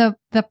think the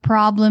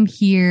problem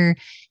here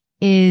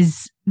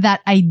is that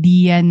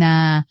idea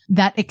na,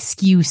 that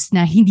excuse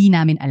na hindi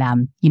namin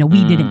alam.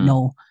 We didn't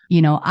know.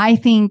 I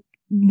think,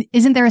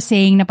 isn't there a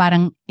saying na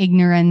parang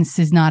ignorance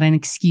is not an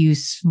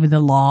excuse with the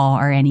law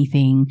or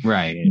anything?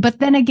 Right. But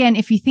then again,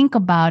 if you think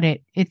about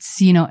it, it's,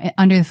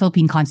 under the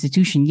Philippine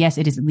Constitution, yes,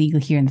 it is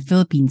illegal here in the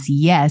Philippines.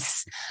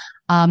 Yes.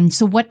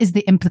 So what is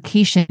the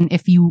implication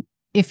if you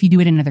if you do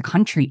it in another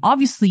country.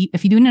 Obviously,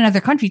 if you do it in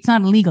another country, it's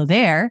not illegal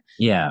there.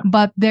 Yeah.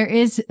 But there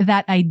is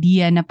that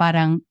idea na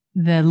parang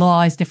the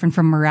law is different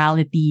from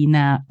morality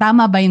na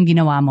tama ba yung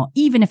ginawa mo,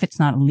 even if it's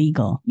not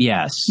illegal.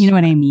 Yes. You know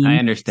what I mean? I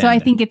understand. So I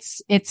think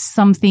it's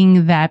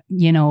something that,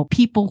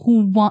 people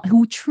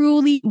who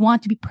truly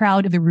want to be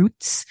proud of the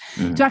roots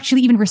to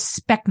actually even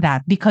respect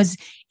that, because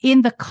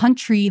in the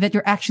country that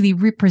you're actually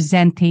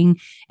representing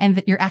and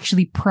that you're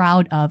actually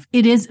proud of,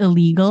 it is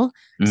illegal.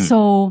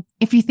 So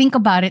if you think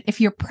about it, if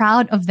you're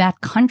proud of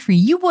that country,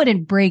 you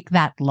wouldn't break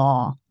that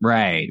law.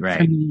 Right.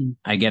 For me.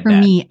 I get for that.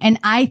 For me. And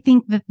I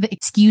think that the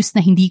excuse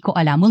na hindi ko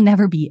alam will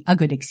never be a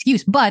good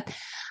excuse. But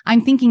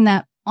I'm thinking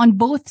that on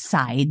both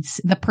sides,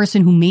 the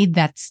person who made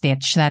that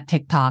stitch, that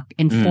TikTok,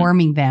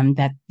 informing them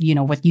that,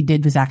 what you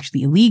did was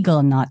actually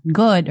illegal, not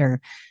good,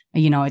 or,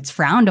 it's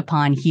frowned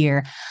upon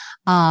here.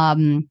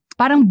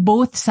 Parang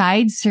both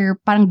sides are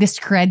parang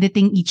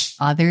discrediting each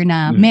other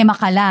na mema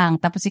ka lang,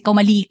 tapos ikaw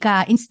mali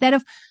ka, instead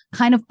of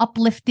kind of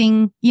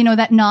uplifting,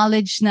 that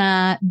knowledge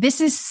na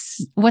this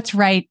is what's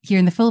right here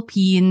in the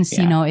Philippines,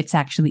 it's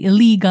actually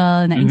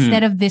illegal, na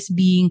instead of this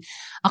being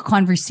a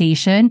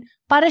conversation,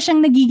 para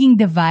siyang nagiging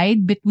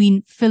divide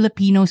between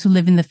Filipinos who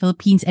live in the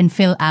Philippines and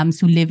Phil-Ams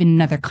who live in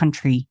another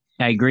country.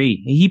 I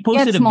agree. He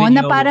posted a video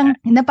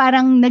na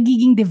parang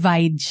nagiging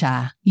divide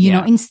siya,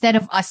 instead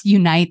of us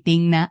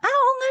uniting na,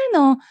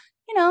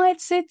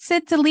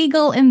 it's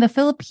illegal in the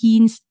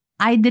Philippines.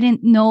 I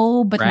didn't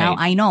know, but now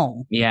I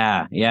know.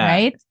 Yeah.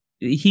 Right?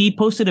 He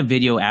posted a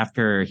video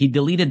after he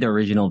deleted the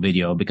original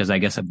video because I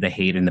guess of the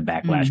hate and the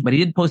backlash. But he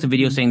did post a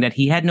video saying that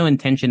he had no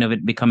intention of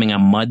it becoming a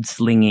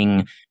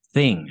mudslinging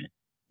thing.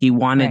 He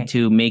wanted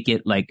to make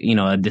it like,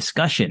 a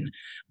discussion.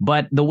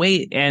 But the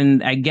way,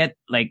 and I get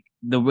like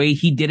the way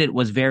he did it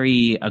was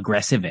very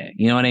aggressive.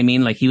 You know what I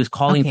mean? Like he was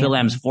calling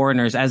Phil-Ams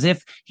foreigners as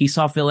if he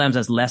saw Phil-Ams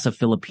as less of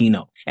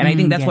Filipino. And I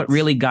think that's what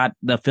really got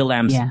the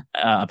Phil-Ams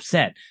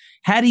upset.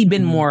 Had he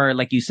been more,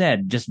 like you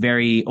said, just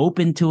very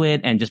open to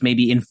it and just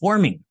maybe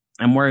informing,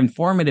 a more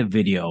informative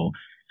video,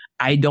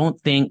 I don't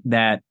think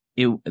that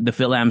the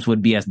Phil-Ams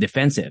would be as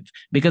defensive,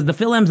 because the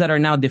Phil-Ams that are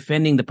now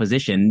defending the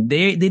position,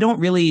 they're not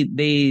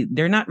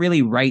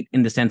really right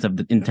in the sense of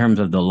in terms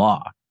of the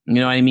law. You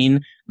know what I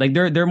mean? Like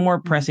they're more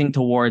pressing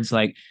towards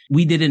like,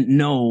 we didn't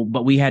know,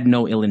 but we had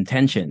no ill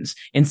intentions,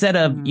 instead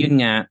of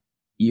yun nga,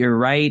 you're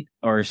right,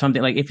 or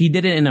something. Like if he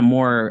did it in a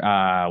more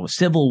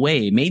civil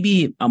way,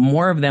 maybe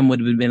more of them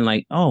would have been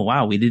like, oh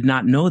wow, we did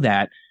not know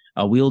that.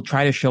 We'll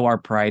try to show our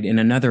pride in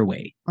another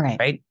way.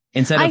 Right?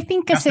 Instead of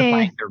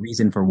justifying the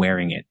reason for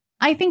wearing it.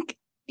 I think,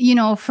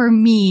 for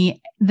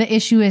me, the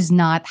issue is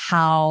not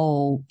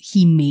how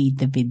he made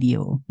the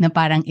video. Na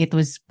parang it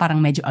was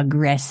parang medyo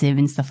aggressive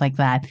and stuff like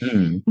that.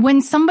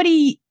 When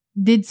somebody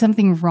did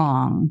something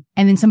wrong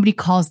and then somebody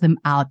calls them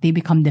out, they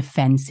become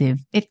defensive.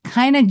 It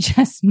kind of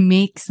just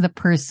makes the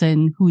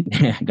person who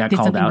did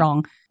something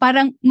wrong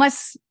parang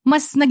mas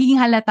nagiging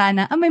halata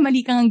na, may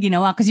mali kang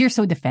ginawa because you're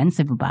so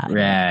defensive about it.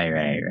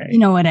 Right. You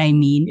know what I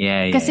mean?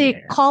 Yeah. Kasi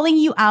calling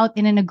you out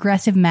in an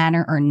aggressive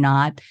manner or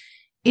not,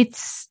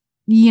 it's,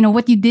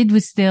 what you did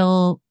was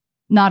still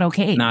not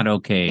okay. Not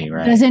okay,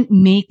 right? It doesn't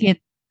make it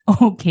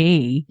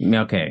okay.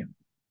 Okay.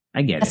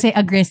 I get it. Kasi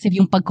aggressive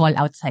yung pag-call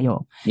out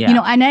sa'yo. Yeah.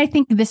 And I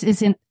think this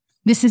isn't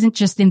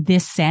just in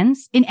this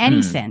sense, in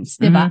any sense,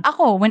 diba?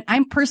 Ako, when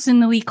I'm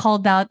personally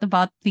called out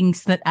about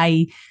things that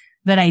I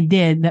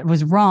did that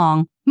was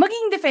wrong,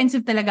 maging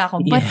defensive talaga ako.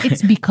 But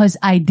it's because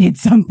I did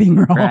something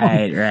wrong.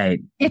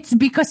 Right. It's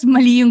because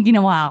mali yung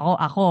ginawa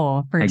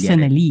ako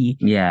personally.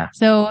 Yeah.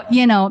 So,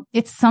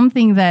 it's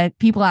something that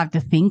people have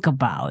to think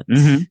about.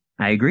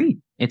 I agree.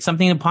 It's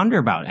something to ponder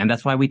about. And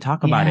that's why we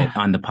talk about it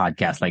on the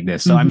podcast like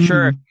this. So I'm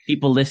sure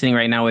people listening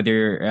right now, whether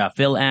you're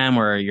Phil-Am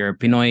or you're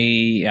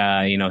Pinoy,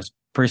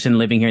 person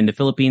living here in the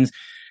Philippines,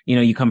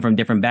 you come from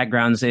different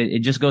backgrounds. It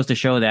just goes to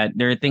show that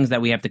there are things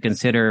that we have to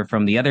consider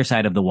from the other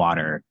side of the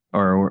water.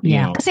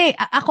 Kasi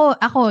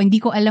ako, hindi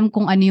ko alam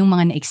kung ano yung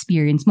mga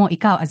na-experience mo.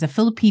 Ikaw, as a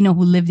Filipino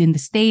who lived in the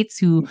States,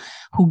 who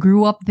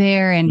grew up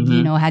there and,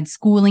 had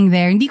schooling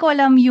there, hindi ko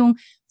alam yung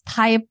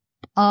type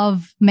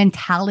of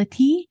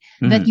mentality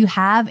that you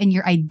have and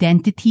your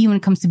identity when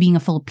it comes to being a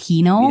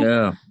Filipino.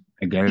 Yeah,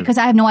 I get it. Because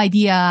I have no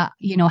idea,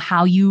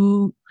 how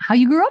you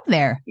grew up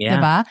there.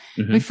 Yeah. Diba?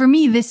 But for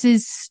me, this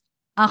is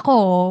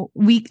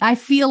I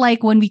feel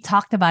like when we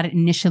talked about it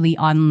initially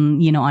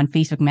on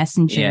Facebook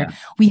Messenger,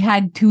 we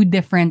had two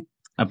different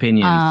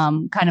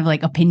opinions. Kind of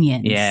like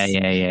opinions.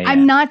 Yeah.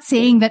 I'm not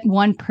saying that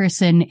one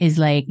person is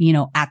like,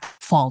 at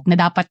fault na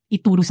dapat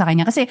ituro sa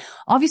kanya. Kasi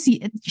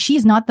obviously she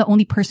is not the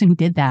only person who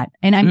did that.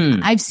 And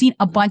I've seen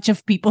a bunch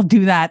of people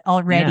do that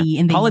already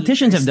in the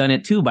Politicians years. have done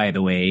it too, by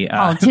the way.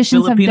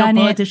 Politicians Filipino have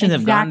done politicians it.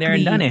 have gone there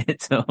and done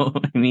it. So,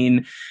 I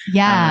mean,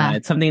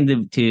 it's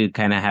something to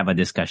kind of have a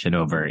discussion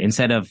over.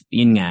 Instead of,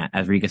 yun nga,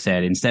 as Rika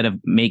said, instead of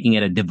making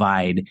it a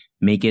divide,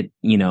 make it,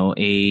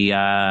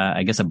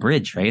 I guess a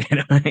bridge, right?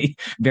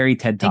 Very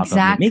TED Talk.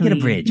 Exactly. Make it a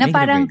bridge. Na Make it a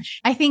parang,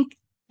 bridge. I think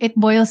it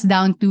boils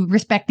down to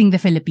respecting the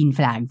Philippine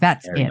flag.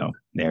 That's it.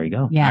 There we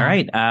go. Yeah. All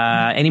right.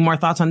 Any more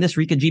thoughts on this,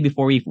 Rika G,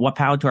 before we whap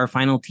out to our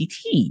final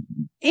TT?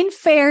 in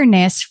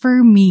fairness,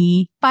 for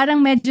me,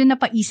 parang medyo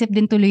napaisip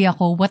din tuloy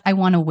ako what I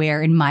want to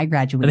wear in my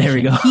graduation. There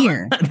we go.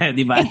 Here.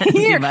 Diba?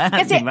 Here. Diba?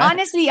 Kasi Diba?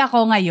 honestly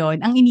ako ngayon,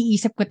 ang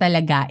iniisip ko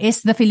talaga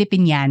is the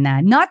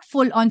Filipiniana. Not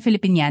full-on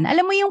Filipiniana.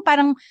 Alam mo yung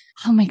parang,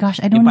 oh my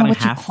gosh, I don't know what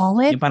you call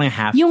it. Yung parang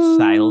half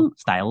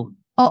style.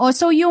 Oo,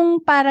 so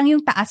yung parang yung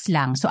taas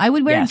lang. So I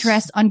would wear a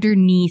dress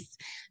underneath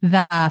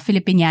the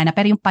Filipiniana,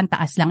 pero yung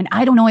pantaas lang. And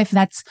I don't know if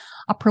that's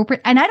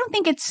appropriate. And I don't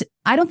think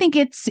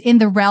it's in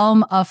the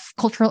realm of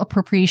cultural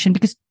appropriation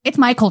because it's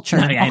my culture.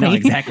 No, yeah, okay? I know,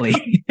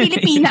 exactly.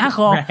 Filipina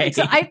ako. Right.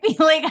 So I feel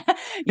like,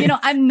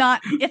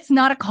 it's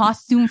not a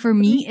costume for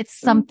me. It's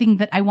something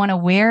that I want to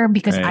wear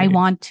because I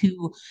want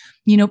to,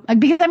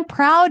 because I'm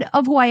proud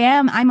of who I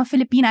am. I'm a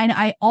Filipina and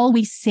I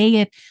always say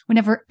it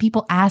whenever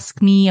people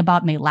ask me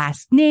about my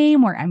last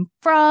name, where I'm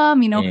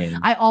from,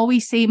 I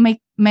always say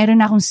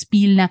mayroon akong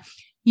spiel na,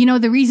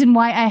 the reason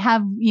why I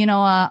have,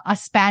 a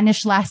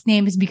Spanish last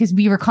name is because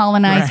we were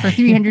colonized for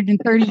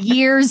 330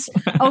 years.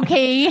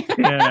 Okay.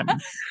 Yeah.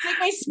 Like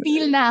may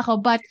spiel na ako.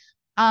 But,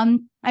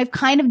 I've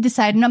kind of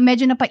decided na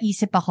medyo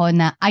napaisip ako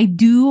na I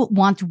do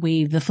want to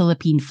wave the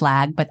Philippine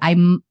flag, but I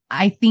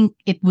think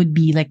it would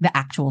be like the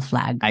actual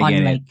flag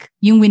on like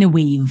yung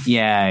wine-wave.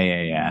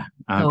 Yeah.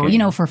 Okay.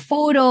 So, for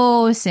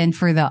photos and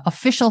for the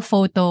official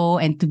photo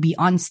and to be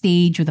on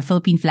stage with the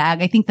Philippine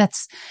flag, I think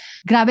that's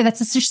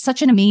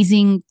such an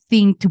amazing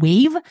thing to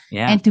wave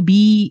and to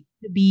be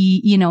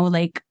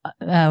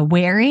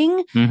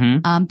wearing,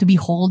 to be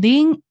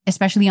holding,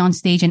 especially on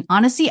stage. And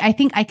honestly, I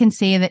think I can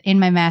say that in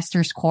my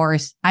master's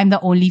course, I'm the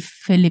only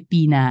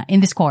Filipina in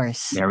this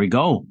course. There we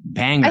go.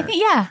 Banger. I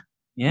think,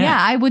 yeah,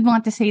 I would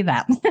want to say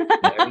that.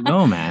 There we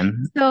go,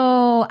 man.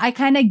 So I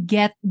kind of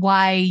get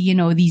why,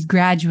 these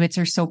graduates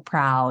are so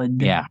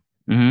proud. Yeah.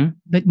 Mm-hmm.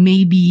 But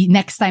maybe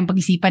next time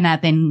pag-isipan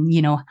natin,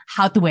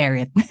 how to wear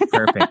it.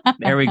 Perfect.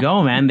 There we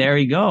go, man. There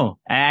we go.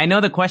 I know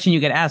the question you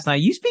get asked now.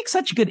 You speak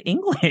such good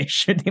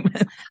English.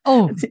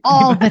 Oh,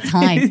 all the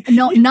time.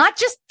 No, not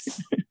just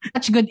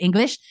such good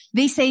English.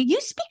 They say you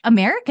speak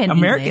American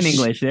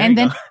English. There and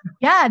then,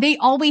 go. they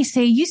always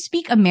say you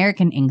speak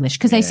American English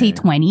because I say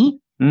 20.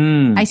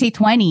 I say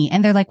 20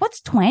 and they're like, what's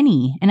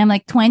 20? And I'm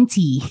like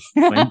 20.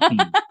 20.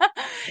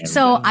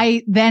 So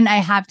I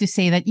have to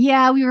say that,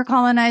 we were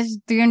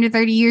colonized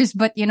 330 years,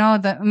 but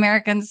the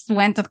Americans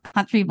went to the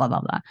country, blah,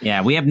 blah, blah.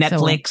 Yeah, we have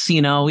Netflix,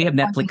 so, we have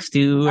Netflix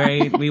too,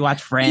 right? We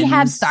watch Friends. We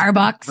have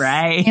Starbucks.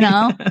 Right.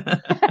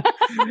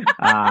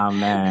 Oh,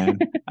 man.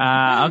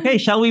 Okay,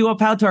 shall we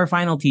wapow to our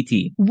final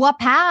TT?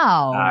 Wapow.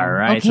 All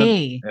right.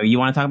 Okay. So, you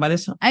want to talk about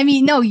this? I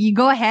mean, no, you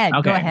go ahead.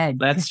 Okay. Go ahead.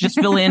 Let's just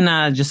fill in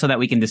just so that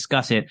we can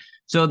discuss it.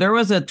 So there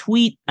was a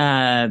tweet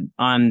on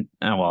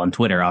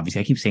Twitter,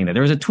 obviously. I keep saying that.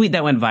 There was a tweet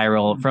that went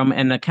viral from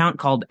an account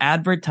called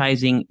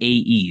Advertising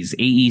AEs.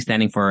 AE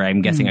standing for,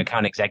 I'm guessing,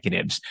 account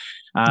executives.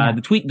 The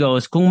tweet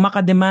goes, kung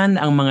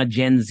makademand ang mga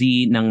Gen Z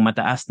ng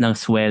mataas ng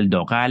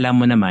sweldo, kala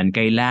mo naman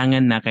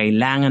kailangan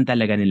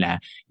talaga nila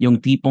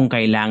yung tipong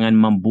kailangan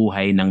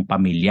mambuhay ng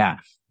pamilya.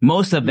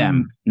 Most of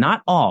them,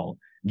 not all,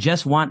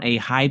 just want a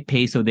high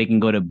pay so they can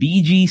go to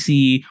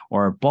BGC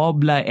or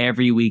Pobla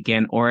every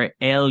weekend or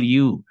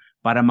LU.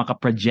 Para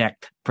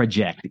maka-project.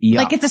 Yuck.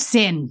 Like it's a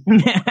sin.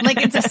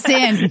 Like it's a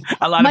sin.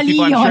 A lot of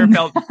people, I'm sure,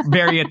 felt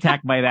very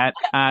attacked by that.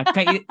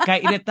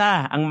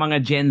 Kairita ang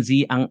mga Gen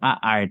Z ang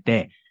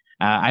aarte.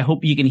 I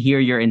hope you can hear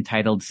your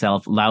entitled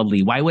self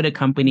loudly. Why would a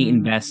company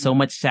invest so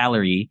much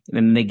salary,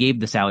 and they gave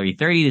the salary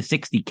 30 to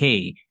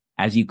 60K,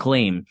 as you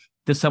claim,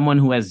 to someone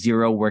who has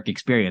zero work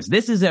experience?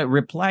 This is a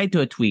reply to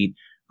a tweet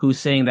who's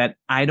saying that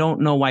I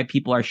don't know why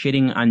people are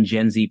shitting on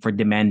Gen Z for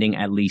demanding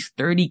at least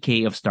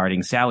 30K of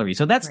starting salary.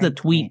 So that's the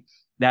tweet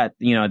that,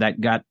 that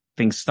got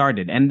things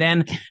started. And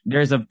then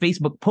there's a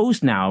Facebook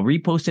post now he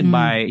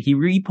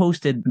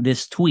reposted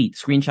this tweet,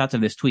 screenshots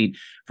of this tweet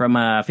from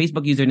a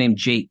Facebook user named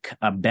Jake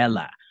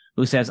Bella,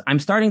 who says, I'm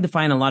starting to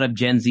find a lot of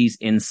Gen Zs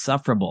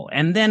insufferable.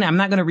 And then I'm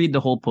not going to read the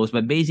whole post,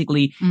 but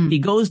basically he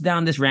goes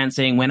down this rant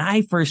saying, when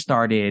I first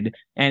started,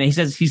 and he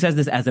says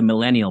this as a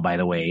millennial, by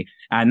the way,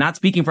 not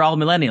speaking for all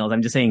millennials.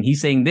 I'm just saying,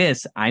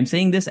 I'm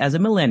saying this as a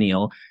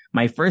millennial.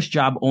 My first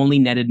job only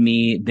netted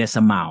me this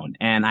amount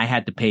and I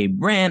had to pay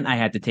rent. I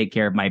had to take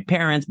care of my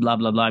parents, blah,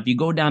 blah, blah. If you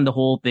go down the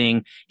whole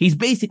thing, he's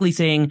basically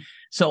saying,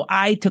 so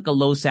I took a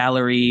low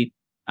salary,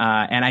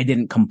 and I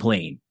didn't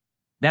complain.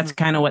 That's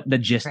kind of what the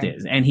gist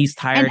is. And he's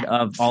tired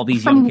of all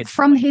these young kids.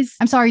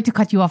 I'm sorry to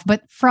cut you off,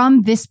 but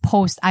from this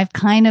post,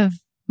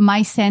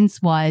 my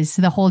sense was,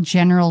 the whole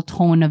general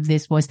tone of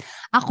this was,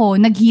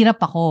 naghirap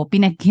ako,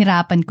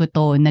 pinaghirapan ko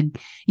to,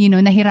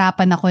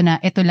 nahirapan ako na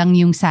ito lang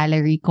yung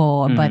salary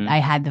ko, but I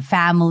had the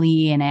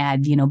family and I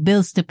had,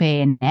 bills to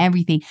pay and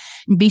everything.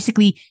 And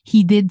basically,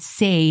 he did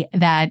say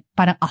that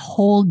parang a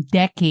whole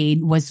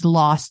decade was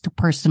lost to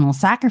personal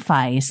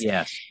sacrifice.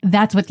 Yes.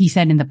 That's what he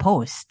said in the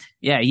post.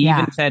 Yeah, he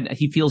even said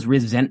he feels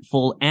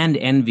resentful and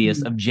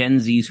envious of Gen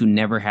Zs who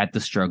never had to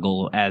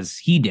struggle as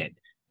he did.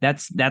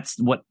 That's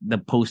what the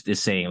post is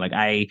saying. Like,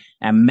 I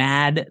am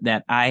mad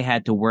that I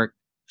had to work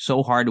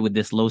so hard with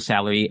this low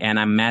salary, and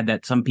I'm mad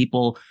that some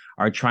people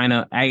are trying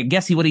to, I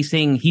guess what he's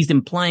saying, he's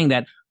implying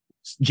that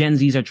Gen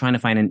Zs are trying to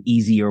find an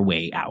easier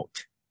way out.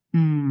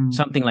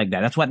 Something like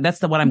that. That's what I'm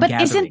but gathering.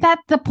 But isn't that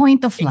the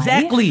point of life?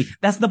 Exactly.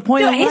 That's the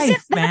point of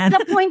life, man. Isn't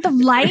that the point of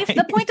life?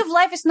 The point of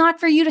life is not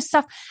for you to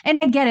suffer. And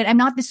I get it. I'm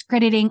not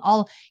discrediting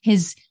all of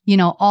his,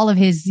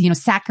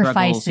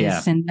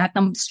 sacrifices and that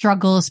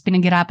struggles,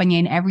 pinaghirapan niya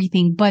and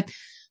everything. But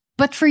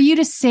for you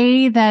to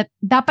say that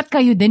dapat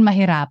kayo din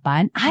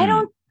mahirapan, I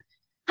don't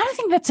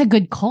think that's a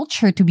good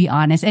culture, to be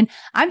honest. And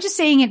I'm just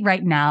saying it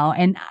right now.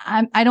 And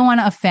I don't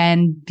want to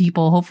offend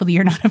people. Hopefully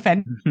you're not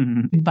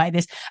offended by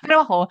this.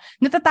 Pero ako,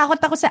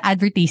 natatakot ako sa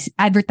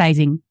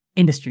advertising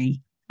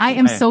industry. I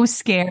am so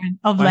scared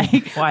of why?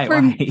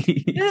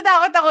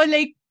 Natatakot ako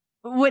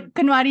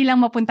kunwari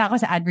lang mapunta ako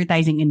sa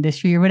advertising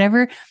industry or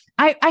whatever.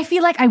 I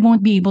feel like I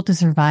won't be able to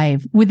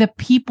survive with the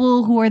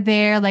people who are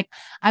there. Like,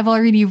 I've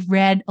already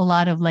read a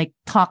lot of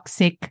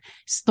toxic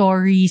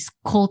stories,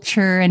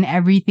 culture, and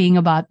everything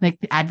about the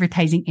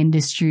advertising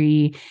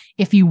industry.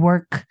 If you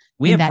work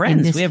we in have that friends.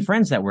 industry, we have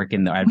friends that work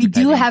in the advertising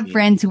we do have industry.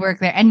 friends who work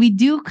there, and we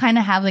do kind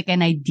of have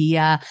an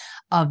idea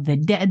of the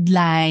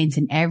deadlines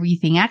and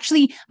everything.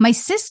 Actually, my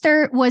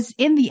sister was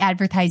in the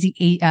advertising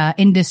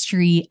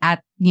industry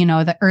at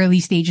the early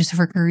stages of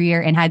her career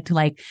and had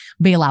to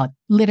bail out,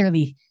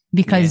 literally.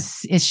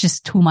 Because it's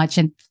just too much.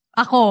 And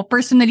ako,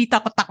 personally,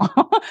 takot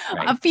ako.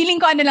 Right. Feeling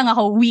ko lang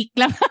ako, weak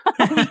lang.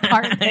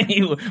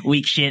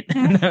 Weak shit.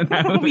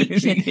 Weak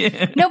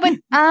shit. No, but,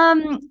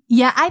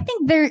 I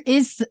think there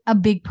is a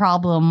big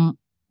problem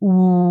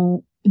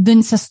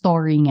dun sa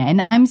story niya.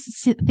 And I'm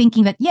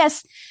thinking that,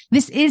 yes,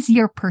 this is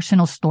your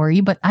personal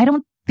story, but I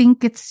don't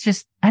think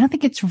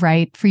it's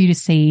right for you to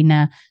say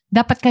na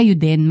dapat kayo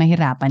din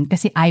mahirapan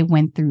kasi I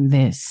went through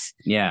this.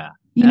 Yeah.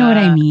 You know what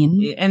I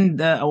mean? And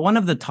one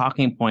of the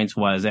talking points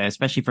was,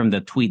 especially from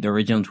the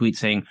original tweet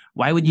saying,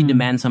 why would you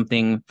demand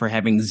something for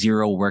having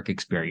zero work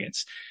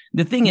experience?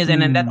 The thing is,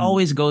 and that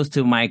always goes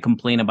to my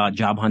complaint about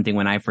job hunting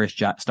when I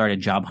first started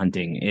job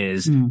hunting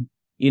is,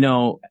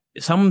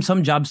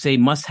 some jobs say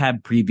must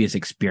have previous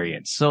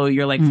experience. So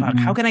you're like, fuck,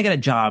 how can I get a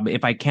job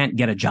if I can't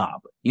get a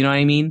job? You know what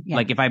I mean? Yeah.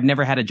 Like if I've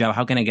never had a job,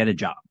 how can I get a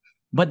job?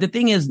 But the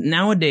thing is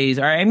nowadays,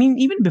 or I mean,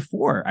 even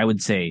before, I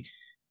would say,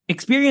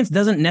 experience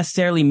doesn't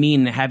necessarily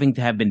mean having to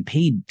have been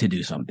paid to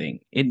do something.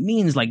 It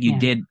means you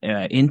did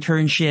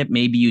internship.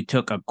 Maybe you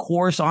took a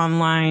course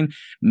online.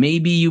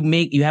 Maybe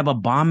you have a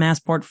bomb ass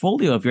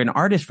portfolio. If you're an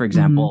artist, for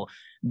example,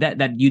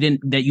 that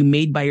you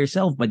made by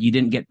yourself, but you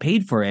didn't get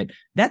paid for it.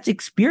 That's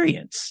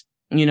experience.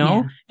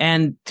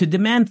 And to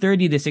demand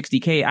 30 to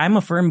 60K, I'm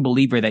a firm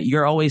believer that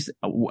you're always,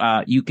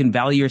 you can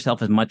value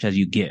yourself as much as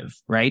you give,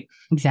 right?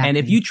 Exactly. And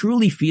if you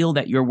truly feel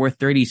that you're worth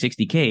 30,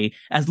 60K,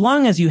 as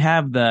long as you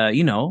have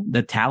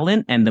the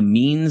talent and the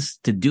means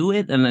to do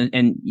it,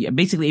 and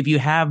basically if you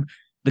have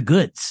the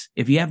goods,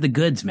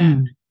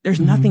 man, there's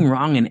nothing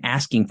wrong in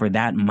asking for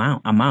that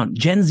amount,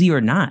 Gen Z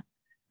or not,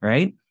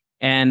 right?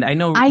 And I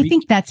know I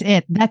think that's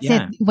it. That's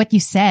it. What you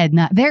said.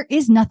 Now, there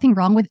is nothing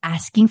wrong with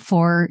asking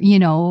for,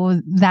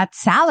 that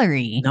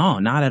salary. No,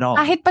 not at all.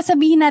 Kahit pa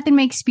sabihin natin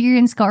may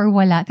experience ka or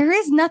wala, there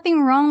is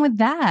nothing wrong with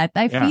that.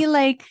 I feel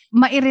like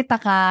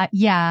mairita ka.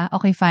 Yeah,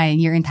 okay, fine.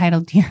 You're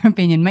entitled to your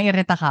opinion.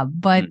 Mairita ka,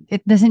 but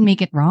it doesn't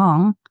make it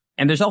wrong.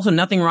 And there's also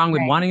nothing wrong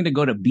with wanting to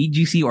go to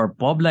BGC or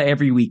Pobla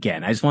every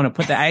weekend. I just want to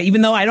put that,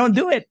 even though I don't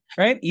do it,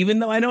 right? Even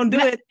though I don't do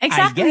it.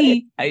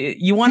 Exactly. I get it.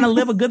 You want to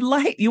live a good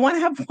life. You want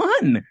to have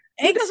fun.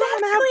 Who doesn't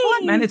want to have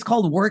fun, man? It's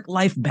called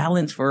work-life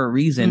balance for a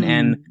reason.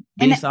 And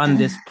based on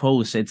this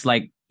post, it's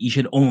like you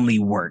should only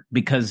work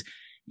because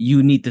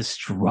you need to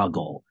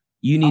struggle.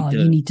 You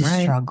need to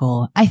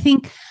struggle. I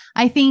think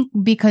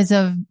because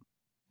of,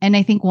 and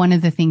I think one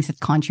of the things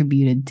that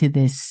contributed to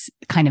this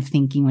kind of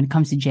thinking when it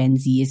comes to Gen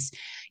Z is,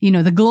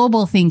 the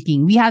global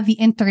thinking. We have the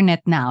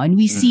internet now and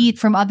we see it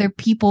from other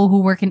people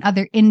who work in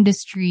other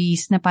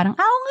industries na parang,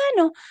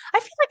 I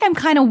feel like I'm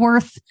kind of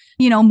worth,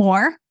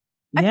 more.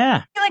 Yeah.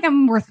 I feel like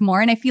I'm worth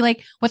more. And I feel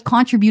like what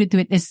contributed to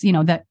it is,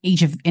 the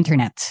age of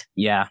internet.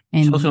 Yeah.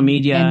 And social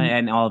media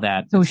and all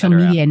that. Social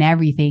media and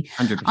everything.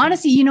 100%.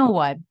 Honestly, you know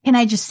what? Can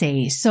I just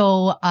say?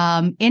 So,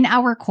 in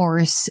our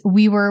course,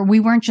 we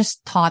weren't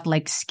just taught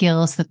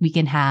skills that we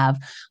can have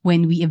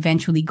when we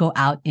eventually go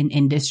out in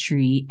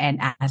industry and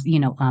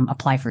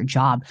apply for a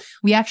job.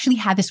 We actually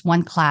had this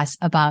one class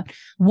about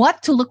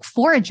what to look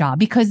for a job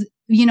because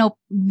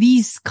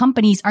these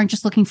companies aren't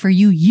just looking for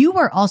you. You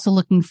are also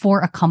looking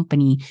for a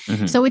company.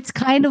 So it's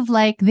kind of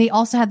like they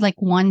also had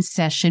one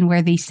session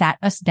where they sat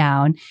us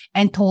down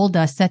and told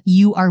us that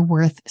you are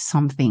worth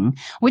something,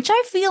 which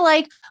I feel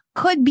like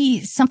could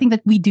be something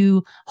that we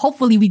do.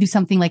 Hopefully we do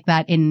something like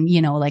that in,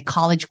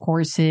 college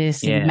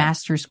courses and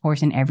master's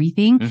course and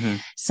everything.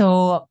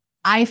 So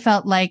I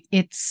felt like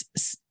it's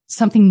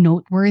something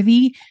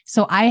noteworthy.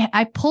 So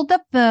I pulled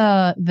up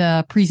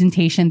the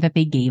presentation that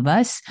they gave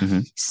us.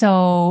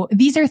 So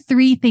these are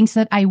 3 things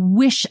that I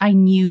wish I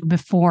knew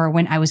before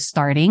when I was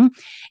starting.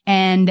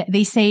 And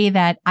they say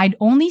that I'd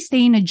only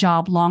stay in a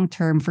job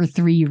long-term for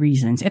 3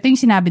 reasons. Ito yung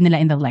sinabi nila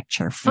in the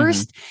lecture.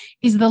 First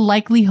is the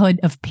likelihood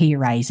of pay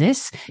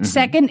rises.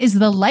 Second is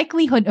the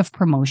likelihood of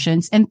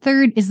promotions. And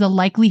third is the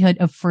likelihood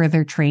of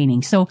further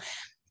training. So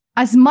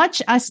as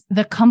much as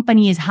the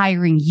company is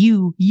hiring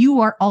you,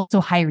 you are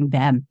also hiring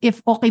them.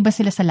 If okay ba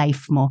sila sa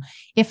life mo?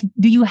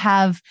 Do you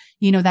have,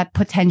 that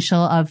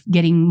potential of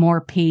getting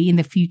more pay in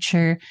the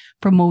future,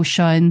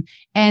 promotion,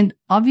 and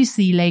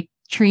obviously like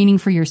training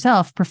for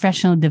yourself,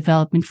 professional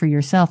development for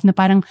yourself. Na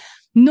parang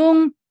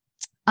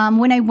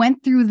when I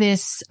went through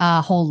this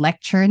whole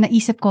lecture,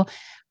 naisip ko,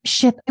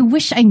 shit, I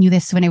wish I knew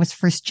this when I was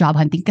first job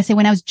hunting. Kasi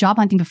when I was job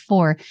hunting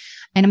before,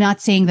 and I'm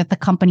not saying that the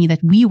company that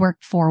we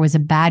worked for was a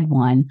bad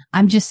one.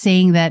 I'm just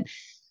saying that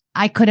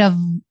I could have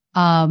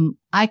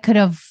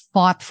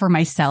fought for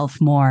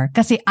myself more.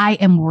 Kasi I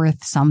am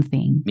worth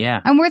something. Yeah.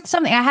 I'm worth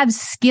something. I have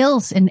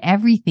skills and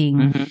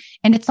everything.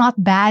 And it's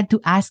not bad to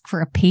ask for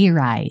a pay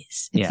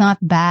rise. It's not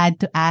bad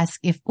to ask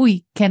if,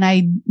 can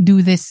I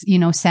do this,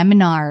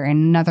 seminar in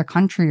another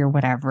country or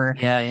whatever.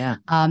 Yeah.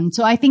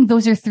 So I think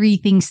those are 3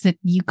 things that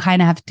you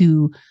kind of have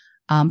to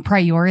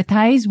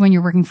prioritize when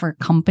you're working for a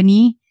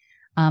company.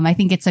 I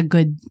think it's a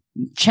good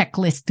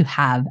checklist to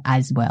have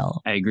as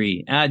well. I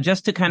agree.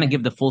 Just to kind of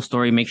give the full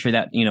story, make sure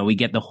that, we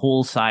get the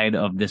whole side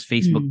of this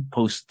Facebook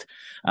post.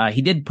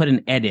 He did put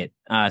an edit,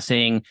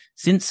 saying,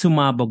 since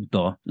sumabog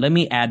to, let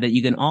me add that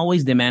you can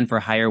always demand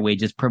for higher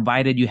wages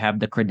provided you have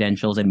the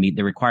credentials and meet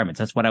the requirements.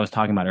 That's what I was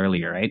talking about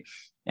earlier, right?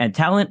 And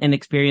talent and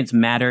experience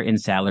matter in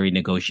salary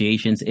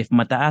negotiations. If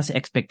mataas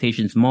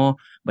expectations mo,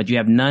 but you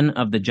have none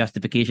of the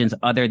justifications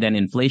other than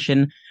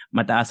inflation,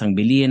 mataas ang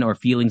bilihin or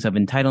feelings of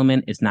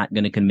entitlement, it's not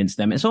going to convince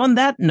them. And so on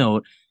that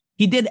note,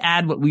 he did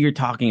add what we were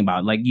talking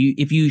about. Like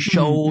if you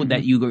show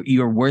that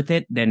you're worth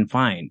it, then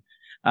fine.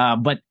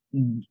 But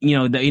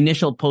the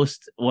initial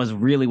post was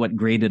really what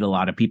graded a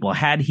lot of people.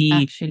 Had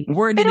he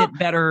worded it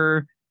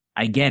better,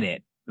 I get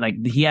it. Like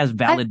he has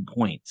valid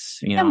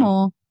points,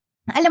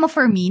 Alam mo,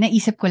 for me,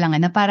 naisip ko lang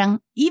na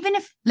parang, even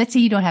if, let's say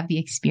you don't have the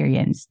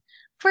experience,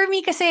 for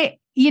me kasi,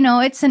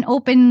 it's an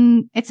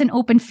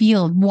open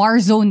field, war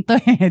zone to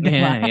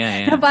diba?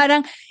 Yeah. Na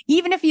parang,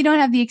 even if you don't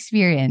have the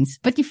experience,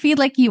 but you feel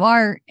like you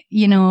are,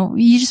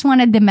 you just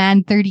want to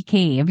demand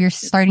 30K of your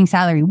starting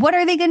salary. What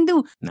are they going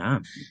to do? Nah.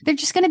 They're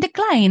just going to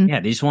decline.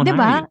 Yeah, they just won't diba?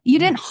 hire You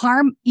didn't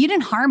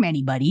harm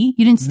anybody.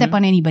 You didn't step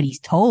on anybody's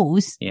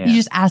toes. Yeah. You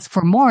just ask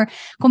for more.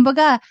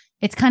 Kumbaga,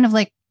 it's kind of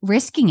like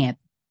risking it.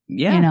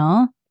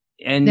 Yeah.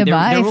 And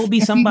there will be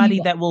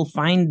somebody that will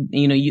find,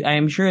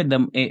 I'm sure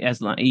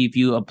if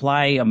you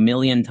apply a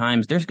million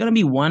times, there's going to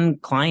be one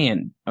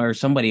client or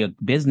somebody, a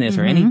business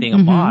or anything,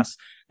 a boss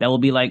that will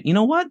be like, you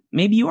know what?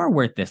 Maybe you are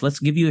worth this. Let's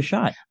give you a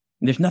shot.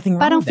 There's nothing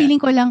wrong with that. Feeling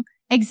ko lang,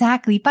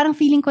 exactly. Parang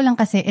feeling ko lang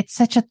kasi it's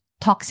such a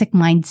toxic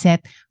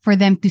mindset for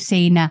them to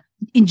say na,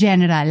 in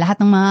general, lahat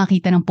ng mga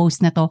kita ng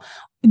post na to,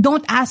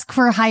 don't ask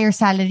for a higher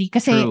salary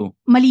kasi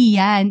mali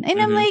yan.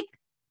 And I'm like,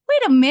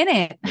 wait a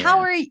minute. Yeah. How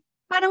are you?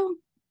 Parang,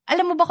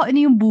 alam mo ba kung ano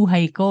yung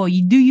buhay ko?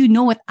 Do you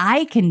know what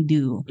I can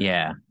do?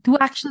 Yeah. To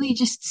actually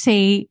just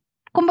say,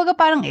 kumbaga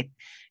parang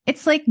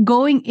it's like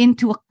going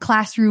into a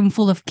classroom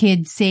full of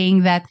kids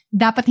saying that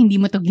dapat hindi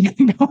mo to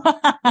ginagawa.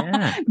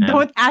 Yeah.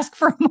 Don't ask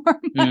for more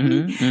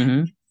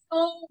money.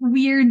 So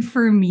weird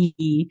for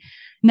me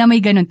na may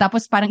ganun.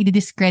 Tapos parang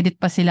i-discredit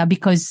pa sila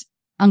because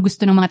ang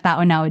gusto ng mga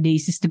tao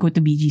nowadays is to go to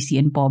BGC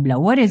and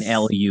Pobla. What is...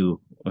 LU.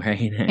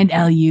 Right. And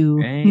LU.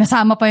 Right.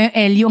 Nasama pa yung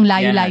LU. Ang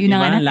layo-layo na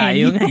nga ng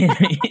layo. LU.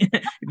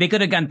 They could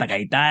have gone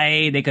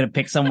Tagaytay. They could have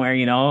picked somewhere,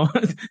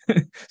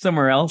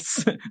 somewhere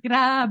else.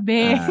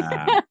 Grabe.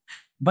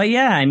 But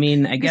yeah, I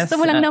mean, I guess...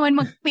 Gusto mo lang naman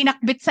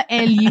magpinakbit sa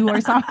LU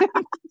or something.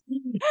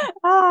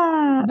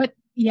 But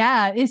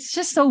yeah, it's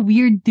just so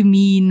weird to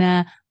me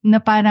na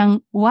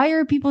parang, why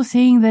are people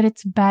saying that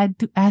it's bad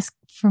to ask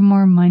for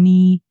more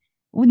money?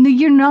 No,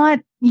 you're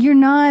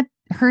not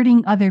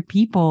hurting other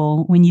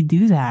people when you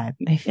do that.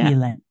 I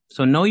feel it.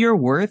 So know your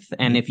worth,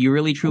 and if you're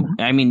really true,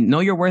 know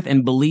your worth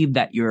and believe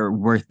that you're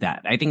worth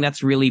that. I think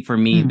that's really, for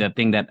me, the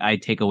thing that I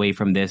take away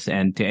from this.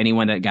 And to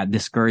anyone that got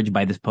discouraged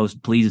by this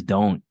post, please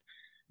don't.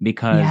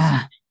 Because,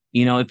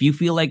 if you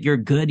feel like you're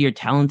good, you're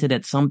talented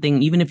at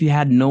something, even if you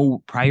had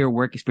no prior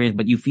work experience,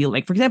 but you feel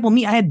like, for example,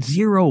 me, I had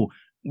 0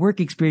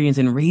 work experience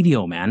in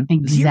radio, man.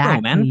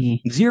 Exactly. 0, man.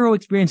 0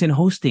 experience in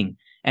hosting.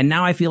 And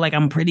now I feel like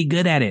I'm pretty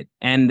good at it.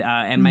 And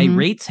my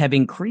rates have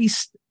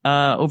increased,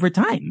 over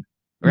time.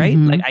 Right?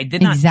 Like I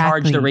did not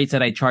charge the rates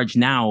that I charge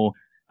now,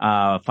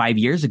 5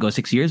 years ago,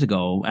 6 years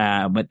ago.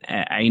 But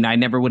I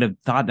never would have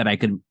thought that I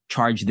could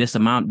charge this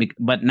amount.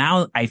 But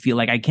now I feel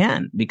like I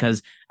can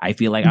because I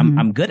feel like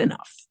I'm good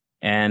enough.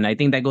 And I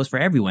think that goes for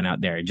everyone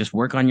out there. Just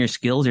work on your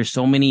skills. There's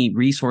so many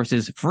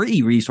resources,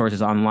 free resources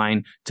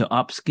online to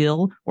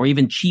upskill, or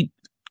even cheap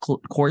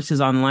courses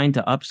online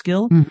to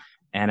upskill.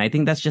 And I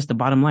think that's just the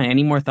bottom line.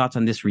 Any more thoughts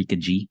on this, Rika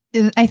G?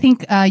 I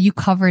think you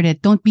covered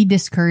it. Don't be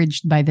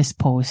discouraged by this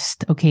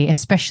post, okay?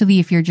 Especially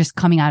if you're just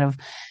coming out of,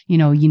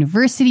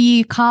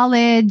 university,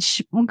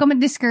 college. Don't come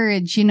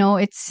discouraged.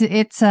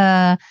 It's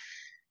a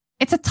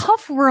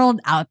tough world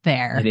out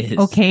there. It is.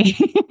 Okay?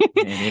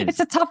 It is. It's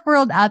a tough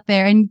world out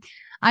there. And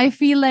I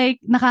feel like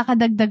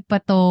nakakadagdag pa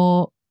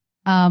to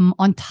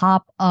on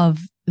top of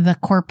the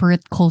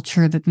corporate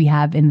culture that we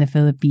have in the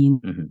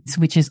Philippines,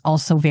 which is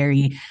also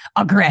very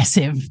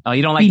aggressive. Oh,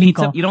 you don't like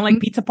pizza? You don't like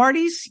pizza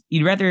parties?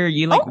 You like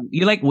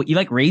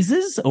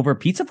raises over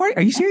pizza party?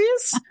 Are you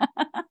serious?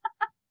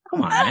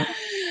 Come on, man.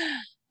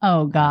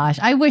 Oh gosh,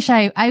 I wish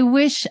I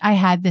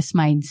had this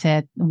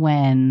mindset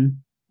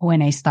when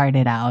I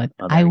started out.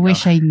 I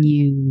wish I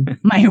knew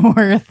my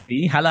worth.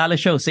 See, Hala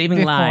Show,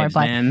 saving lives,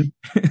 man.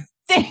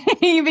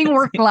 Saving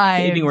work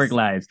lives. Saving work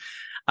lives.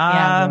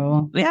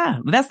 Yeah,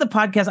 that's the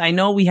podcast. I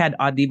know we had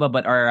Audiba,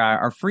 but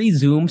our free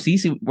Zoom,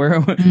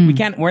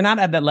 we're not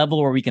at that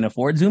level where we can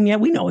afford Zoom yet.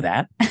 We know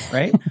that,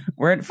 right?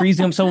 We're at free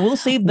Zoom. So we'll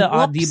save the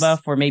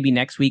Audiba for maybe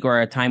next week or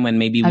a time when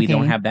maybe we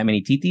don't have that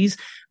many TTs.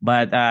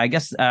 But I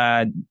guess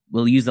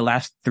we'll use the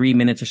last 3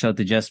 minutes or so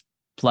to just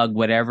plug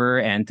whatever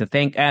and to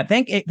thank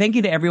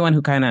you to everyone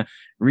who kind of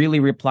really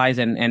replies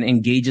and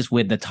engages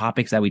with the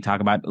topics that we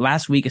talk about.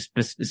 Last week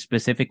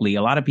specifically,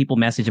 a lot of people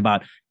messaged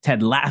about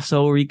Ted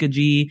Lasso, Rika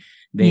G.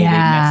 They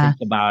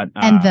messaged about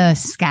and the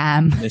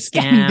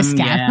scammers.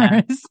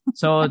 Yeah.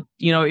 So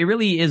it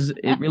really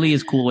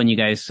is cool when you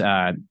guys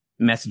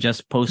message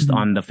us, post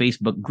on the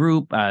Facebook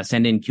group,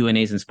 send in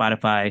Q&As in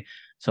Spotify.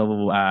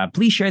 So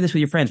please share this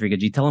with your friends, Rika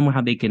G. Tell them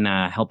how they can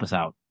help us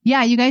out.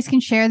 Yeah, you guys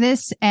can share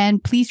this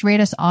and please rate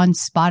us on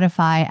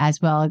Spotify as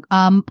well.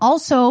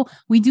 Also,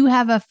 we do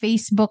have a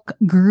Facebook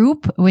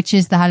group, which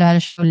is the Halo Halo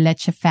Show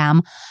Leche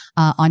Fam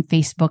on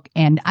Facebook.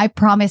 And I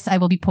promise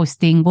we'll be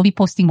posting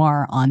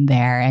more on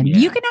there. And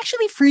you can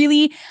actually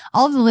freely,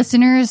 all the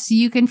listeners,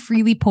 you can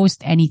freely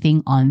post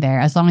anything on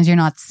there as long as you're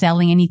not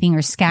selling anything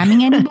or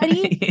scamming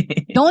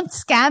anybody. Don't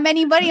scam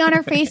anybody on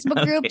our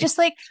Facebook group. Just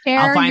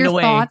share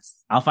your thoughts.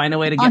 I'll find a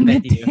way to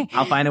get to you.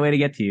 I'll find a way to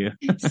get to you.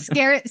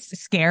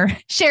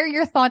 Share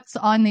your thoughts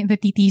on the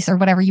TTs or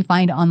whatever you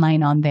find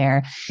online on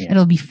there. Yeah.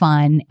 It'll be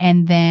fun.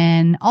 And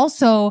then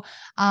also,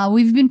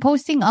 we've been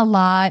posting a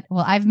lot.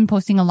 Well, I've been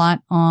posting a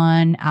lot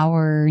on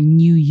our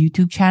new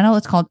YouTube channel.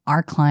 It's called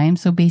Our Climb.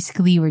 So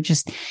basically we're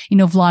just,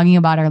 vlogging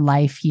about our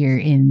life here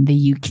in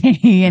the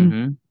UK.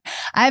 And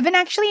I've been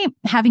actually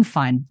having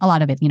fun. A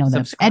lot of it,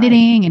 the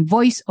editing and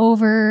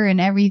voiceover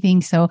and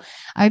everything. So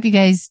I hope you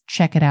guys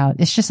check it out.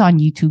 It's just on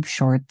YouTube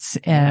Shorts,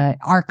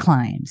 Our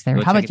Climbs. There.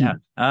 How about you?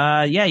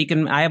 You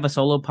can. I have a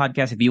solo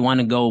podcast. If you want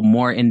to go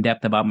more in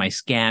depth about my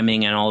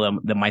scamming and all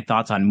my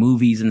thoughts on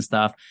movies and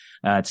stuff,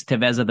 it's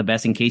Teveza the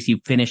Best. In case you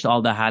finished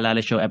all the Hala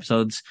Hala Show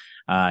episodes,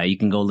 you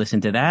can go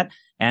listen to that.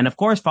 And of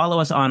course, follow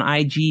us on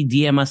IG,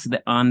 DM us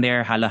on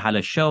there, Hala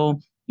Hala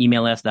Show.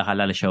 Email us,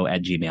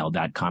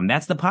 thehalalashow@gmail.com.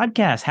 That's the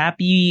podcast.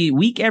 Happy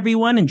week,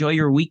 everyone. Enjoy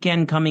your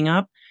weekend coming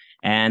up.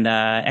 And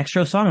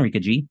extra song, Rika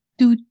G.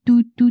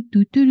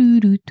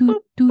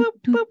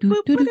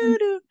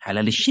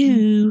 Halala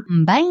Show.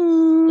 Bye.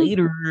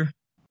 Later.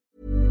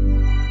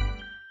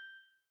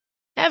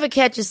 Ever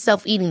catch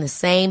yourself eating the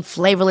same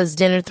flavorless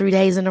dinner 3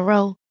 days in a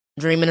row?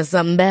 Dreaming of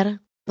something better?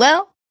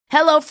 Well,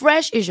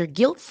 HelloFresh is your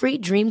guilt-free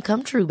dream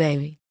come true,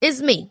 baby.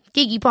 It's me,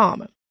 Keke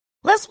Palmer.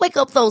 Let's wake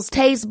up those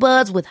taste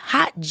buds with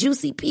hot,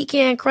 juicy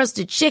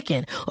pecan-crusted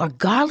chicken or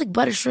garlic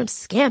butter shrimp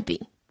scampi.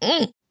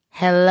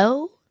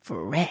 Hello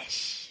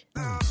Fresh.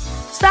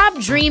 Stop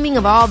dreaming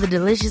of all the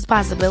delicious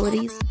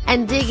possibilities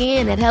and dig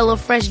in at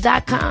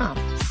HelloFresh.com.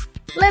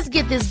 Let's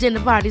get this dinner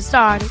party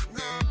started.